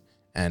crisis,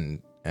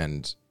 and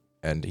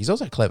he's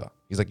also clever.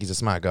 He's a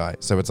smart guy.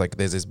 So it's like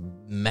there's this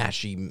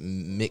mashy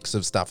mix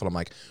of stuff, and I'm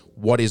like,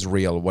 what is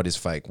real? What is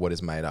fake? What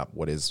is made up?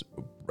 What is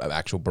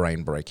actual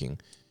brain breaking?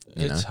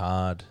 It's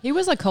hard. He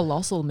was a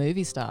colossal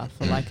movie star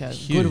for like a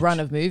Huge. good run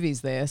of movies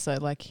there. So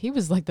like he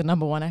was like the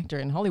 #1 actor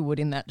in Hollywood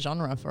in that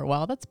genre for a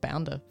while. That's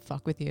bound to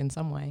fuck with you in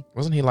some way.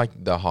 Wasn't he like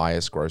the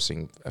highest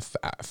grossing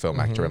film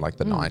actor in like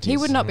the 90s? He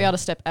would not be able to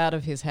step out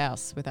of his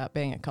house without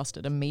being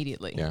accosted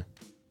immediately. Yeah.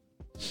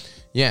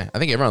 Yeah, I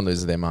think everyone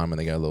loses their mind when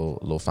they go a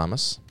little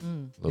famous.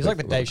 He's like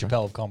the Dave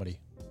Chappelle of comedy.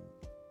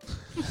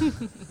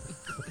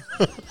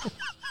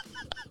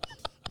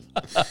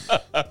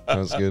 That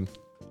was good.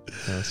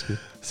 That was good.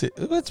 See,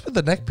 what's with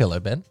the neck pillow,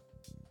 Ben?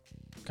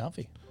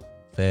 Comfy.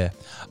 Fair.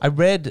 I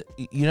read,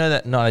 you know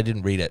that? No, I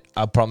didn't read it.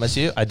 I promise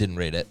you, I didn't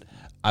read it.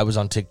 I was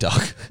on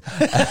TikTok.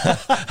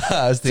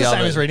 It's the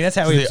same as reading. That's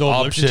how we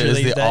absorb literature It's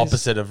these the days.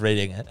 opposite of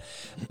reading it.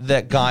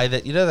 That guy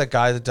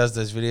that does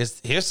those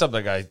videos. Here's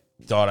something I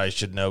thought I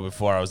should know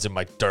before I was in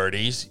my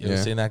 30s. You ever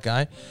Yeah. seen that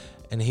guy?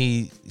 And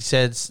he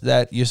says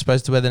that you're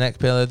supposed to wear the neck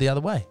pillow the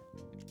other way.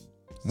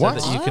 What?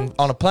 So that you can,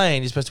 on a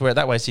plane, you're supposed to wear it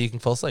that way so you can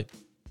fall asleep.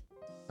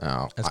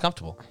 Oh, It's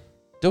comfortable.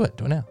 Do it.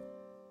 Do it now.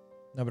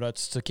 No, but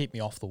it's to keep me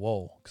off the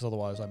wall because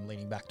otherwise I'm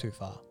leaning back too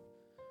far.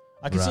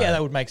 I can see Right. how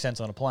that would make sense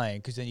on a plane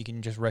because then you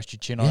can just rest your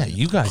chin on Yeah, it.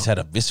 you guys had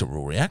a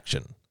visceral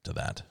reaction to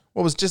that.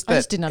 well, it was just I that.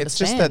 just didn't it's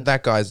just understand.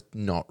 that guy's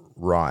not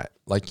right.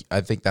 Like,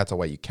 I think that's a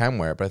way you can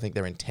wear it, but I think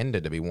they're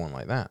intended to be worn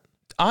like that.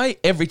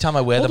 Every time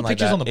I wear All them the like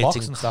pictures that, on the it's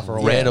box and stuff are all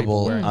incredible,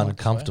 people wearing like this way.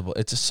 uncomfortable.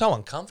 It's just so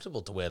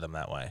uncomfortable to wear them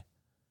that way.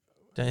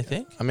 Don't you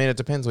think? I mean, it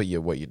depends where you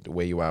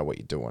are, what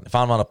you're doing. If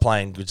I'm on a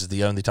plane, which is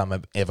the only time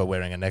I'm ever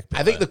wearing a neck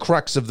pillow. I think the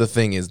crux of the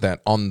thing is that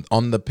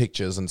on the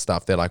pictures and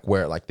stuff, they're like,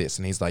 wear it like this.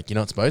 And he's like, you're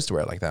not supposed to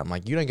wear it like that. I'm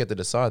like, you don't get to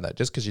decide that.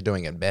 Just because you're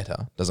doing it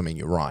better doesn't mean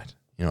you're right.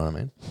 You know what I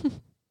mean?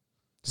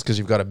 Just because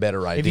you've got a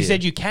better idea. If you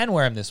said you can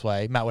wear them this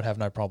way, Matt would have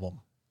no problem.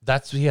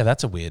 that's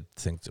a weird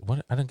thing.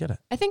 What? I don't get it.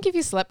 I think if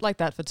you slept like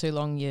that for too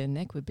long, your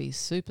neck would be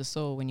super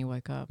sore when you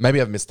woke up. Maybe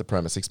I've missed the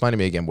premise. Explain to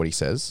me again what he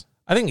says.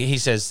 I think he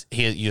says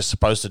here you're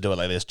supposed to do it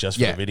like this just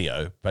for Yeah. the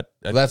video, but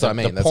That's what I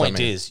mean. The That's what I point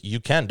mean. is you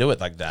can do it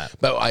like that.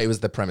 But it was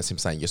the premise him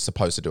saying you're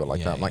supposed to do it like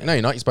Yeah, that. I'm like, yeah. no,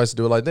 you're not. You're supposed to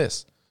do it like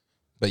this.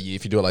 But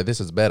if you do it like this,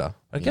 it's better.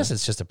 I guess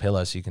it's just a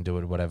pillow, so you can do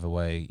it whatever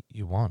way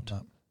you want.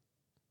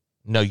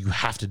 No, you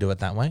have to do it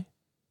that way.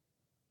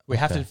 We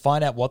have Okay. to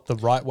find out what the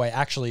right way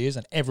actually is,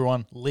 and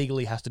everyone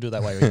legally has to do it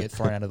that way or you get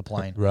thrown out of the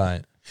plane.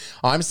 Right.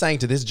 I'm saying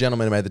to this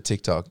gentleman who made the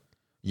TikTok,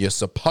 you're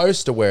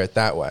supposed to wear it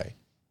that way.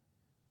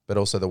 But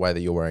also the way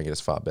that you're wearing it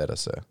is far better,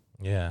 sir.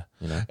 Yeah.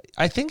 You know?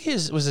 I think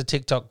his was a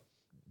TikTok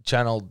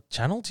channel.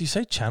 Channel? Do you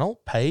say channel?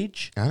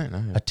 Page? I don't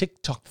know. A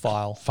TikTok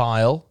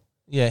file.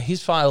 Yeah,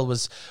 his file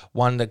was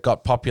one that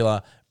got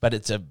popular, but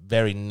it's a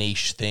very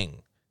niche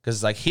thing.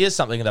 Because like, here's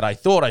something that I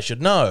thought I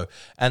should know.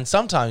 And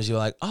sometimes you're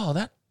like,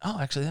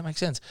 actually, that makes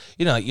sense.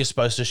 You know, like you're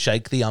supposed to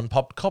shake the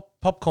unpopped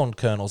popcorn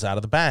kernels out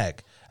of the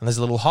bag. And there's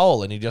a little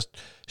hole, and you just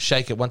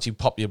shake it. Once you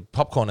pop your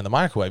popcorn in the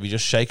microwave, you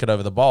just shake it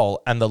over the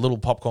bowl, and the little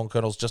popcorn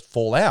kernels just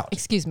fall out.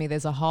 Excuse me,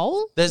 there's a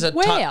hole? There's a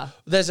Where?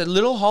 there's a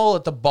little hole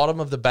at the bottom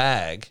of the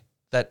bag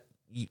that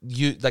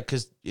you like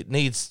because it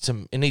needs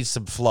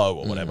some flow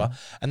or whatever,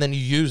 and then you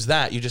use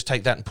that. You just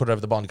take that and put it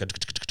over the bowl,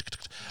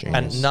 and,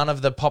 and none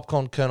of the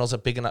popcorn kernels are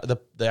big enough.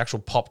 The actual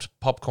popped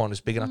popcorn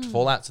is big enough to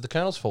fall out, so the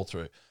kernels fall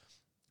through.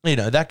 You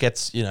know that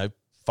gets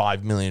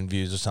 5 million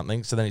views or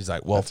something. So then he's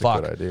like, well, That's fuck.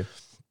 a good idea.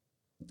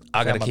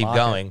 I got to Found my keep market.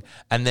 going.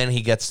 And then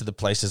he gets to the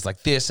places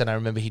like this. And I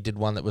remember he did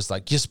one that was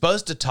like, you're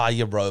supposed to tie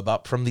your robe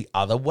up from the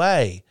other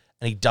way.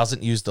 And he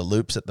doesn't use the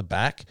loops at the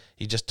back.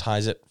 He just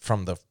ties it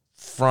from the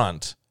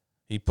front.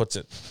 He puts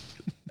it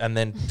and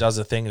then does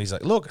a thing, and he's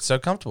like, "Look, it's so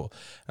comfortable."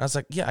 And I was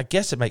like, "Yeah, I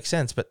guess it makes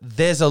sense, but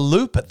there's a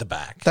loop at the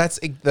back." That's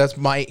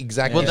my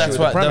exact Well, issue that's with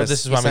why- the premise.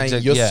 this is why He's I'm saying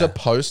exact- you're yeah.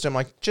 supposed to. I'm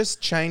like,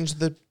 just change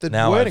the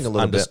Now wording I've a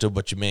little bit. understood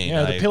what you mean. You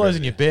know, I the pillows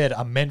in agree your bed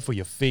are meant for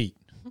your feet.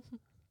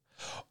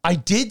 I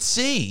did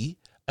see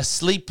a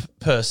sleep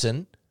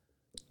person.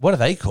 What are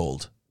they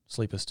called?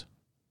 Sleepist.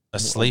 A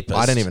sleepist.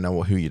 I don't even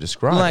know who you're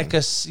describing. like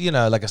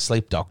like a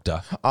sleep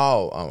doctor,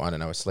 oh, I don't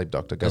know, a sleep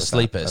doctor. Go a with that.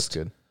 sleepist. That's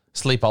good.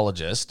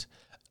 Sleepologist.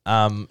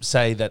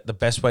 Say that the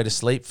best way to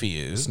sleep for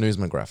you, Snooze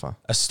McGraffer.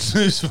 a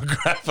snooze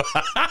McGraffer,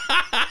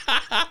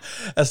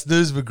 a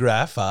snooze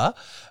McGraffer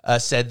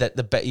said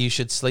that you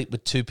should sleep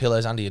with 2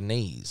 pillows under your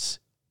knees.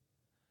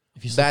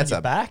 If you sleep That's on your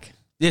a- back,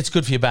 It's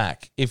good for your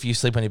back if you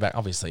sleep on your back.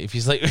 Obviously, if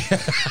you sleep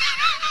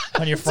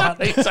on your front,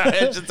 Sorry,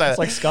 I should say it's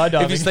like that.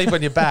 skydiving. If you sleep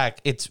on your back,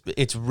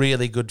 it's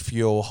really good for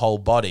your whole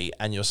body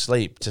and your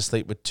sleep to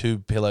sleep with 2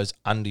 pillows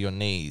under your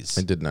knees.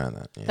 I did know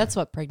that. Yeah. That's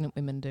what pregnant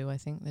women do, I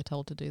think. They're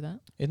told to do that.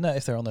 Isn't that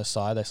if they're on their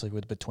side, they sleep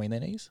with between their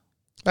knees?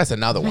 That's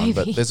another one,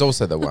 but Maybe. there's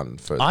also the one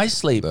for I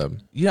sleep. the-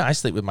 I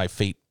sleep with my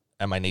feet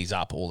and my knees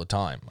up all the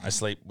time. I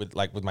sleep with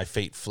my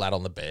feet flat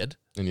on the bed.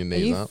 and your Are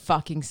knees you up.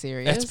 fucking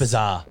serious? That's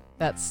bizarre.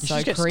 That's You so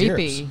should get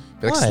creepy. stirrups.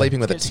 Be like Why? sleeping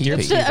with a Let's get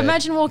teepee. stirrups.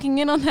 Imagine walking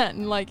in on that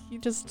and you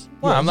just...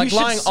 Well, I'm you like should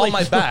lying on sleep-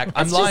 my back.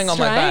 I'm It's lying just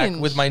on my back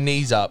strange. with my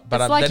knees up, but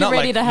It's I'm, like they're you're not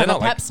ready to have they're a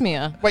not pap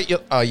smear. Wait,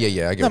 I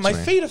get No, what my you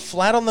mean. feet are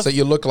flat on the. So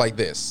you look like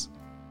this.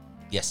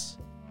 Yes,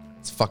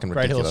 It's fucking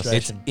Great ridiculous.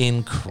 illustration. it's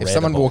incredible. If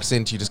someone walks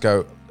into you, just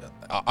go,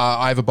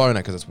 I have a boner,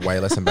 because it's way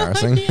less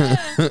embarrassing. do you think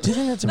that's That's You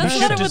what embarrassing? it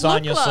should would design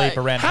look your like. sleep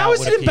around How how is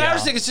would it appear.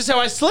 embarrassing? It's just how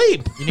I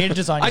sleep. You need to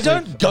design your I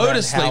don't sleep go to around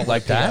how sleep it would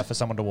like appear that. for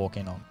someone to walk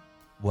in on.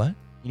 What?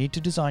 You need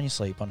to design your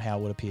sleep on how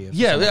it would appear. for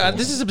Yeah, someone to walk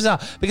this in. is bizarre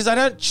because I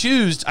don't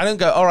choose. I don't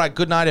go. All right,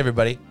 good night,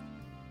 everybody.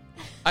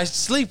 I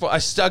sleep. I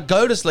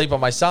go to sleep on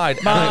my side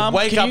and I Mom,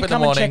 wake can up you in the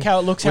come and morning check how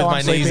it looks with how my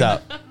I'm knees sleeping?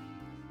 up.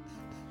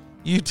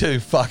 You two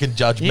fucking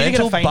You need to get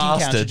a judgmental fainting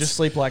counter. bastards. Just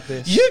sleep like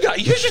this.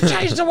 You should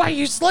change the way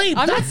you sleep.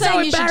 I'm not That's so saying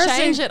you should embarrassing.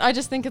 change it. I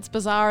just think it's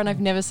bizarre and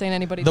I've never seen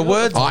anybody The do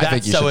words it. I think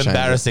 "that's you so should change it.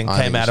 embarrassing" I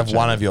think came you out should of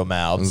one change of your It was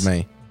mouths.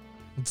 me.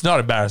 It's not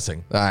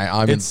embarrassing.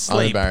 I'm It's sleep.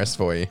 I'm embarrassed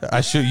for you.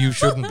 You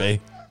shouldn't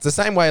be. It's the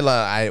same way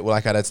I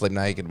don't sleep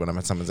naked when I'm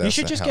at someone's house. You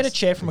should just get a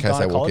chair from a in case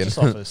they walk in. gynecologist's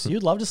office.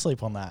 You'd love to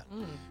sleep on that.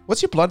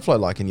 What's your blood flow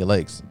like in your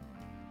legs?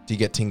 Do you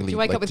get tingly? Do you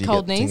wake up with do you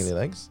cold get knees? Tingly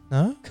legs?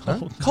 No,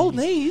 cold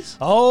knees.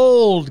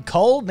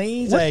 Cold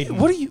knees, Aiden.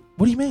 What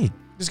do you mean?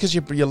 Just because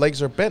your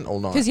legs are bent all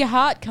night. Because your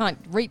heart can't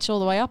reach all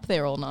the way up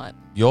there all night.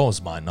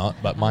 Yours might not,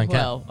 but mine can.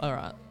 Well, all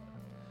right.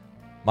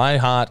 My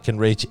heart can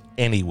reach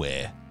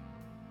anywhere,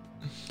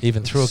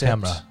 even through Except- a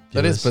camera.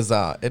 That is Viewers.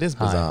 bizarre. It is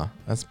bizarre.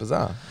 That's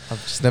bizarre. I've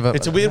just never.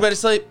 It's a weird way to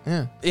sleep.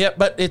 Yeah. Yeah,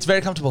 but it's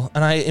very comfortable,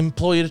 and I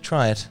implore you to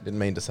try it. Didn't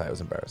mean to say it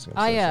was embarrassing.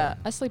 I'm so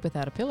I sleep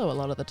without a pillow a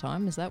lot of the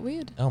time. Is that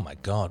weird? Oh my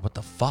god, what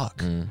the fuck?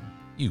 Mm.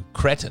 You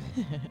cretin.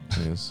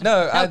 sorry. Yes.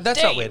 No, How that's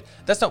dare not you. weird.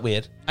 That's not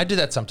weird. I do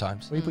that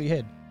sometimes. Where you put your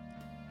head?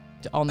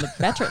 On the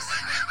mattress.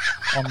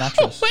 On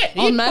mattress. Where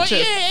On you mattress. put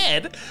your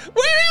head?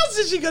 Where else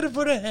is she going to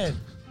put her head?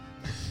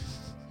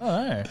 I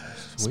don't know.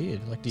 It's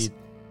weird. Like, do you...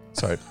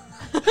 Sorry.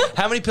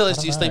 How many pillows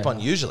do you don't sleep know. on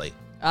usually?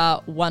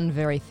 One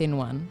very thin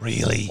one.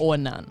 Really? Or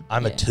none.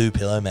 I'm Yeah. a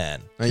 2-pillow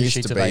man. I Two used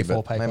sheets to of be, A4 but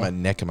now paper. my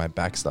neck and my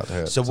back start to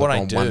hurt. So what I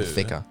I'm do one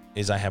thicker.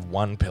 is I have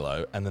one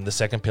pillow, and then the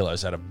second pillow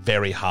is at a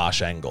very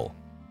harsh angle.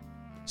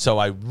 So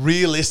I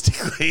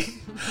realistically,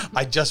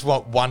 I just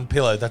want one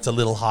pillow that's a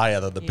little higher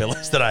than the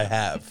pillows that I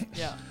have.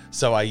 Yeah.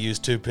 So I use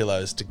 2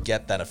 pillows to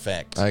get that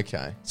effect.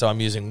 Okay. So I'm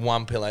using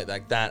one pillow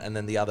like that, and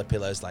then the other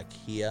pillow's like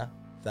here,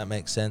 if that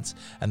makes sense.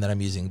 And then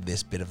I'm using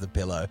this bit of the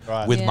pillow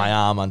Right. with Yeah. my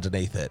arm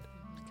underneath it.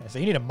 Okay, so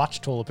you need a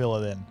much taller pillow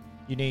then.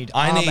 You need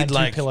I arm need and two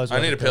like pillows I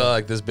worth need a of pillow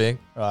like this big.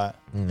 Right.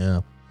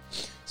 Yeah.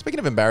 Speaking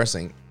of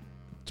embarrassing,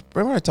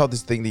 remember I told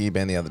this thing to you,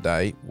 Ben, the other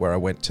day where I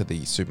went to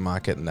the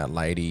supermarket and that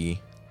lady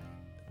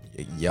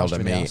yelled Punched at you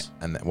in the me arse.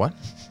 and what?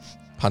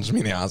 Punched me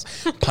in the ass.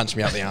 Punched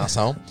me up the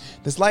asshole.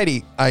 This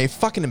lady, I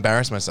fucking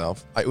embarrassed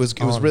myself. It was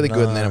really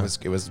good, and then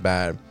it was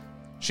bad.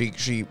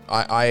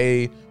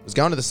 I was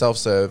going to the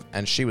self-serve,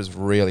 and she was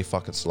really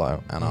fucking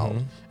slow and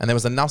old. And there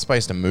was enough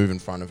space to move in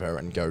front of her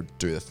and go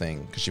do the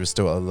thing because she was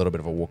still a little bit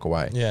of a walk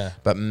away. Yeah.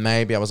 But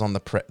maybe I was on the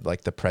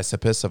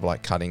precipice of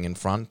like cutting in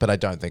front, but I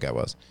don't think I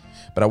was.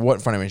 But I walked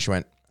in front of her, and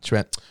she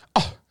went,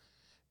 "Oh,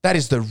 that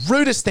is the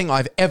rudest thing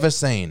I've ever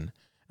seen."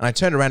 And I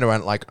turned around and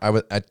went, like,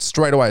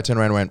 straight away I turned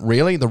around and went,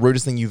 "Really? The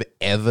rudest thing you've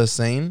ever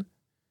seen?"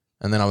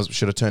 And then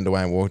should have turned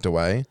away and walked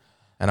away.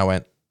 And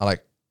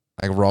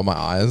I rolled my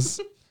eyes.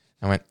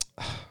 I went,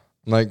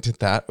 like, did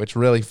that, which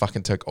really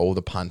fucking took all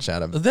the punch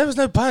out of it. There was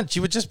no punch.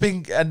 You were just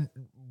being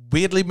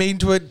weirdly mean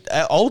to an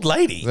old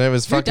lady. There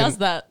was Who fucking. does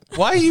that?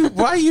 Why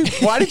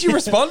did you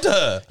respond to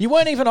her? You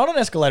weren't even on an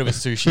escalator with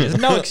sushi. There's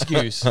no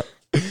excuse.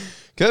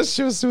 Because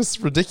she was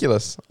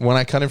ridiculous. When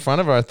I cut in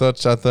front of her, I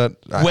thought.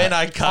 When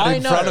I cut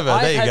in front of her,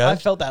 there you go. I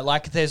felt that.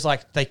 Like, there's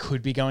like, they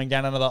could be going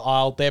down another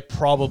aisle. They're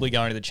probably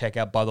going to the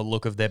checkout by the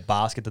look of their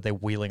basket that they're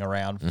wheeling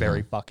around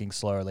very fucking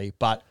slowly.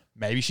 But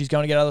Maybe she's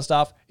going to get other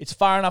stuff. It's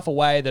far enough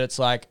away that it's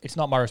like, it's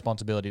not my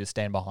responsibility to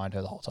stand behind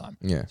her the whole time.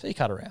 Yeah. So you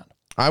cut around.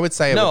 I would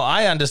say No,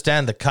 I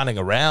understand the cunning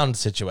around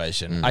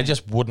situation. I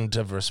just wouldn't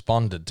have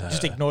responded to her.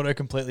 Just ignored her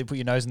completely, put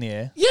your nose in the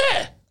air.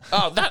 Yeah.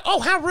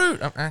 Oh, how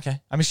rude. Okay.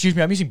 Excuse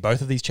me, I'm using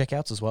both of these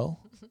checkouts as well.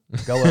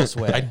 Go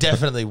elsewhere. I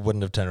definitely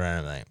wouldn't have turned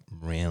around and like,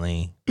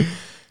 really? because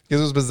it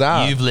was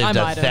bizarre. You've lived I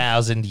might have.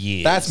 1,000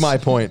 years. That's my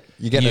point.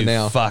 You get it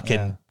now.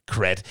 fucking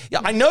cred.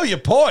 Yeah, I know your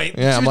point.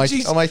 Yeah, I'm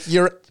Jeez. like,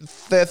 you're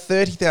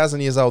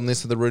 30,000 years old, and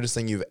this is the rudest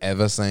thing you've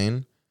ever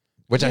seen.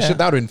 Which that would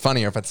have been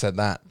funnier if I'd said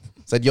that.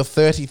 Said you're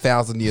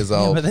 30,000 years Yeah,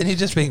 old. but then you're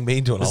just being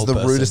mean to an This is old the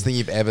person. rudest thing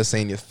you've ever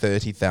seen. You're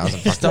 30,000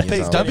 fucking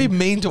years old. Don't be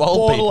mean to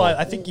old people. Borderline.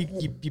 I think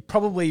you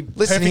probably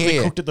Listen perfectly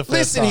here. cooked it the first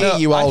Listen time. here,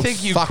 you I old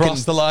think you fucking...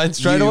 crossed the line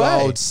straight you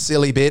away. old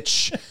silly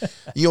bitch.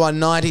 You are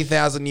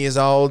 90,000 years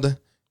old.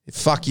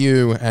 Fuck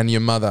you and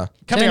your mother.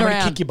 Come Turn here, I'm going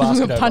around. to kick your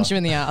basket over. Punch him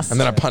in the ass. And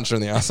then I punch her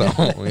in the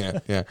asshole.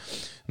 Yeah.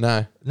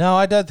 No. No,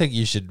 I don't think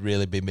you should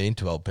really be mean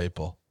to old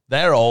people.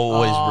 They're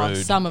always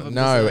rude. Some of them.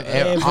 No.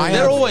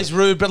 They're always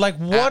rude, but like,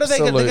 what are they?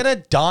 They're Absolute- going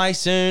to die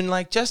soon.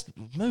 Like, just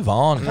move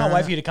on. I can't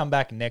wait for you to come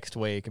back next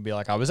week and be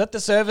like, I was at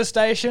the service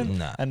station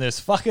Nah. and this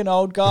fucking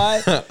old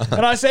guy,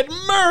 and I said,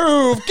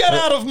 move, get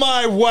out of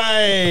my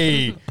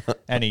way.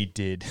 And he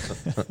did.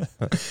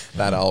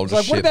 That old It's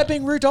like, shit. what about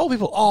being rude to old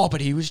people? Oh,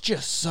 but he was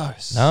just so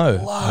No,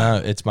 slow.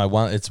 no, it's my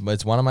one. It's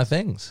one of my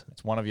things.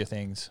 It's one of your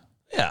things.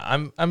 Yeah,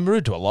 I'm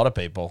rude to a lot of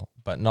people,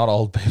 but not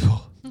old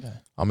people.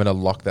 I'm going to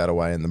lock that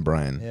away in the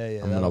brain.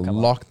 Yeah, I'm that'll going to come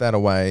lock that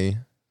away.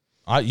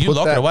 You Put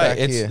lock that it away. back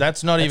It's here.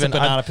 that's not That's even a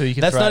banana poo you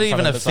can that's throw not out in even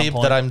front a of it at some fib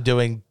point. that I'm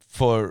doing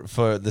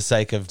for the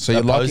sake of. So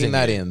you're locking opposing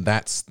that you. in.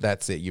 That's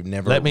it. You've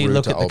never Let me rude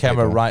look to at the old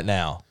camera people. right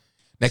now.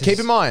 Now keep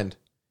in mind,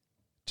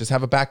 just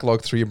have a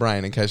backlog through your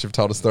brain in case you've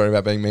told a story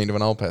about being mean to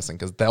an old person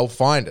because they'll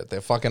find it.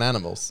 They're fucking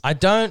animals. I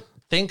don't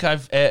think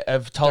I've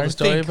told Don't a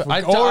story, think. but We're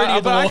I already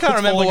at the can't wall,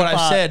 remember falling what I've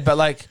apart. said. But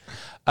like,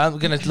 I'm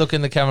gonna look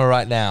in the camera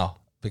right now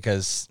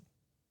because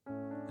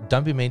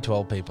don't be mean to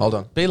old people. Hold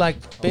on. Be like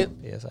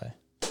PSA.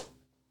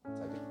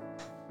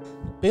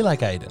 be like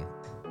Aiden.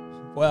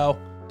 Well,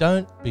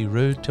 Don't be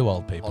rude to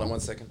old people. Hold on 1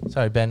 second.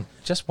 Sorry, Ben.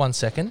 Just 1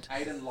 second.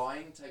 Aiden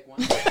lying, take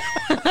one.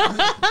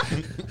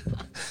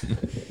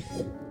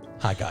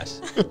 Hi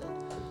guys.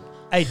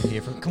 Aiden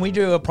here from. Can we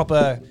do a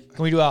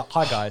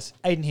hi guys?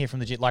 Aiden here from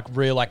the gym, like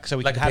real, like so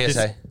we Like can a have PSA.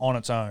 this on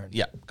its own.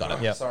 Yeah, got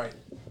it. Yeah. Sorry.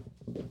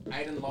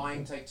 Aiden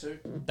lying, take two.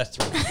 That's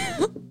true.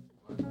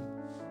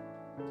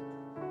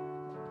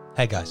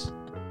 Hey guys,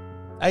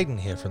 Aiden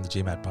here from the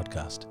GMAT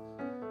podcast.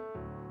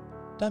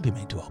 Don't be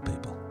mean to old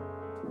people.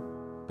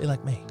 Be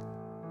like me.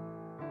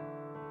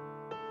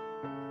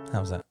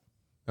 How's that?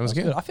 That was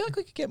That's good. I feel like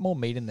we could get more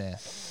meat in there.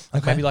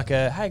 Like Okay. maybe like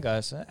a hey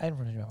guys, Aiden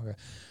from the gym.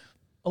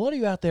 A lot of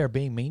you out there are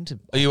being mean to.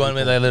 Oh, you want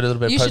me to a little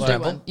bit You post should do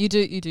sample? one. You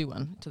do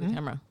one to the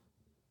camera.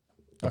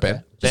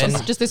 Ben. Ben,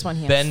 Just this one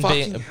here. Ben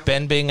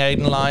being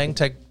Aiden lying.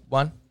 Take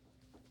one.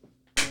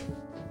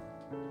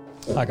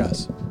 Hi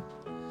guys.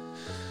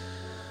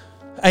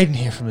 Aiden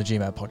here from the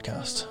GMAT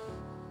podcast.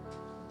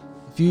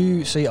 If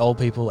you see old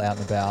people out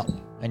and about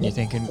and you're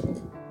thinking,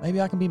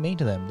 maybe I can be mean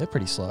to them, they're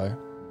pretty slow.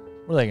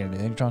 What are they going to do?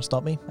 They're going to try and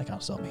stop me? They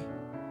can't stop me.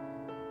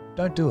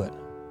 Don't do it.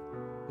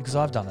 Because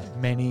I've done it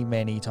many,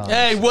 many times.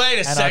 Hey, wait a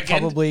and second. I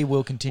probably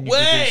will continue to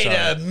Wait do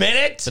so. a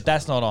minute. But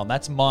that's not on.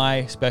 That's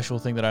my special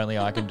thing that only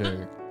I can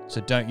do.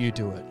 So don't you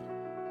do it.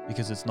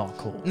 Because it's not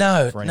cool.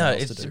 No, for anyone no,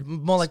 else to it's do.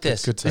 more like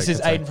this. Good This take,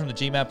 is good take. Aiden from the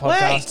GMAT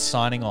podcast Wait.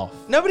 signing off.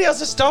 Nobody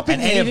else is stopping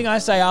And him. anything I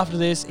say after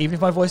this, even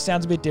if my voice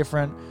sounds a bit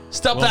different,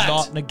 Stop will that.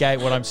 not negate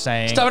what I'm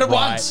saying. Stop it at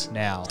right once.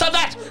 now. Stop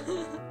that.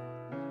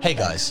 Hey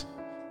guys,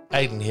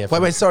 Aiden here.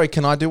 Wait, sorry.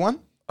 Can I do one?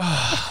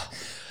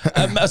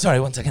 Sorry,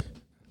 1 second.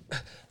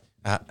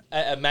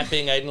 Matt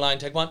being Aiden lying.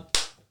 Take one.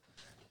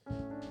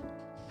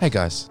 Hey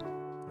guys,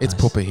 it's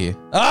Nice. Pooper here.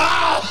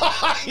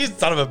 Ah, you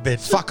son of a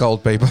bitch. Fuck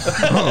old people.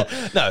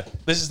 No,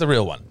 this is the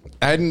real one.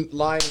 Aiden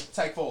lying,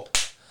 take four.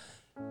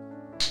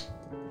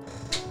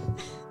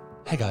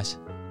 Hey guys,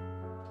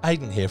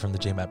 Aiden here from the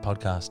GMAT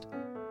podcast.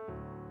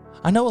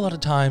 I know a lot of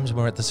times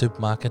we're at the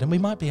supermarket and we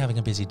might be having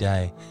a busy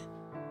day.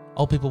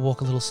 Old people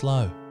walk a little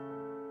slow.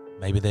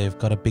 Maybe they've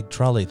got a big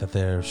trolley that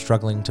they're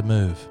struggling to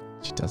move.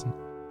 She doesn't.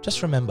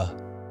 Just remember,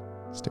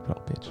 Stupid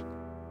old bitch.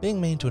 being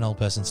mean to an old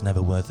person's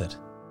never worth it.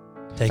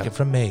 Take it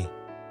from me.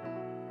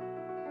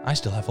 I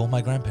still have all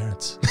my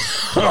grandparents.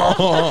 Have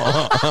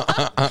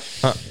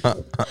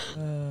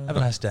a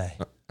nice day.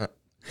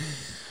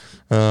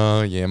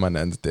 Oh yeah, my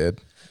nan's dead.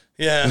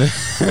 Yeah.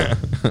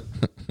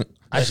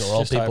 I saw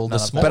old Just people open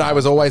this up morning. But I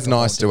was always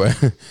nice to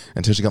her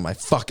until she got my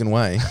fucking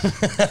way.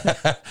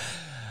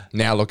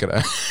 Now look at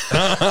her.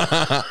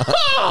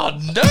 Oh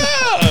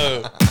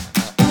no!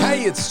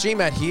 Hey, it's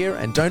GMAT here,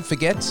 and don't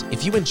forget,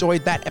 if you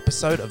enjoyed that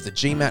episode of the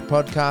GMAT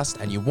podcast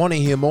and you want to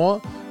hear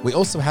more, we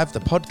also have the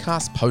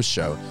podcast post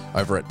show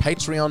over at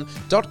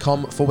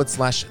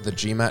patreon.com/the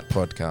GMAT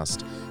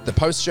podcast. The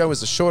post show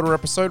is a shorter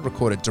episode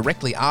recorded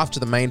directly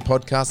after the main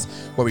podcast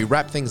where we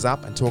wrap things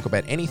up and talk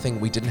about anything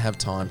we didn't have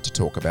time to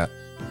talk about.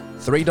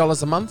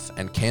 $3 a month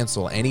and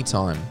cancel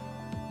anytime.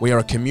 We are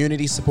a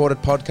community-supported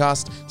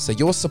podcast, so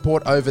your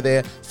support over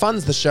there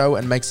funds the show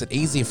and makes it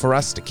easier for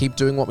us to keep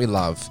doing what we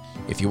love.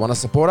 If you want to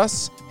support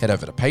us, head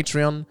over to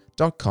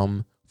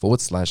patreon.com/the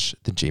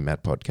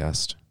GMAT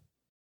podcast.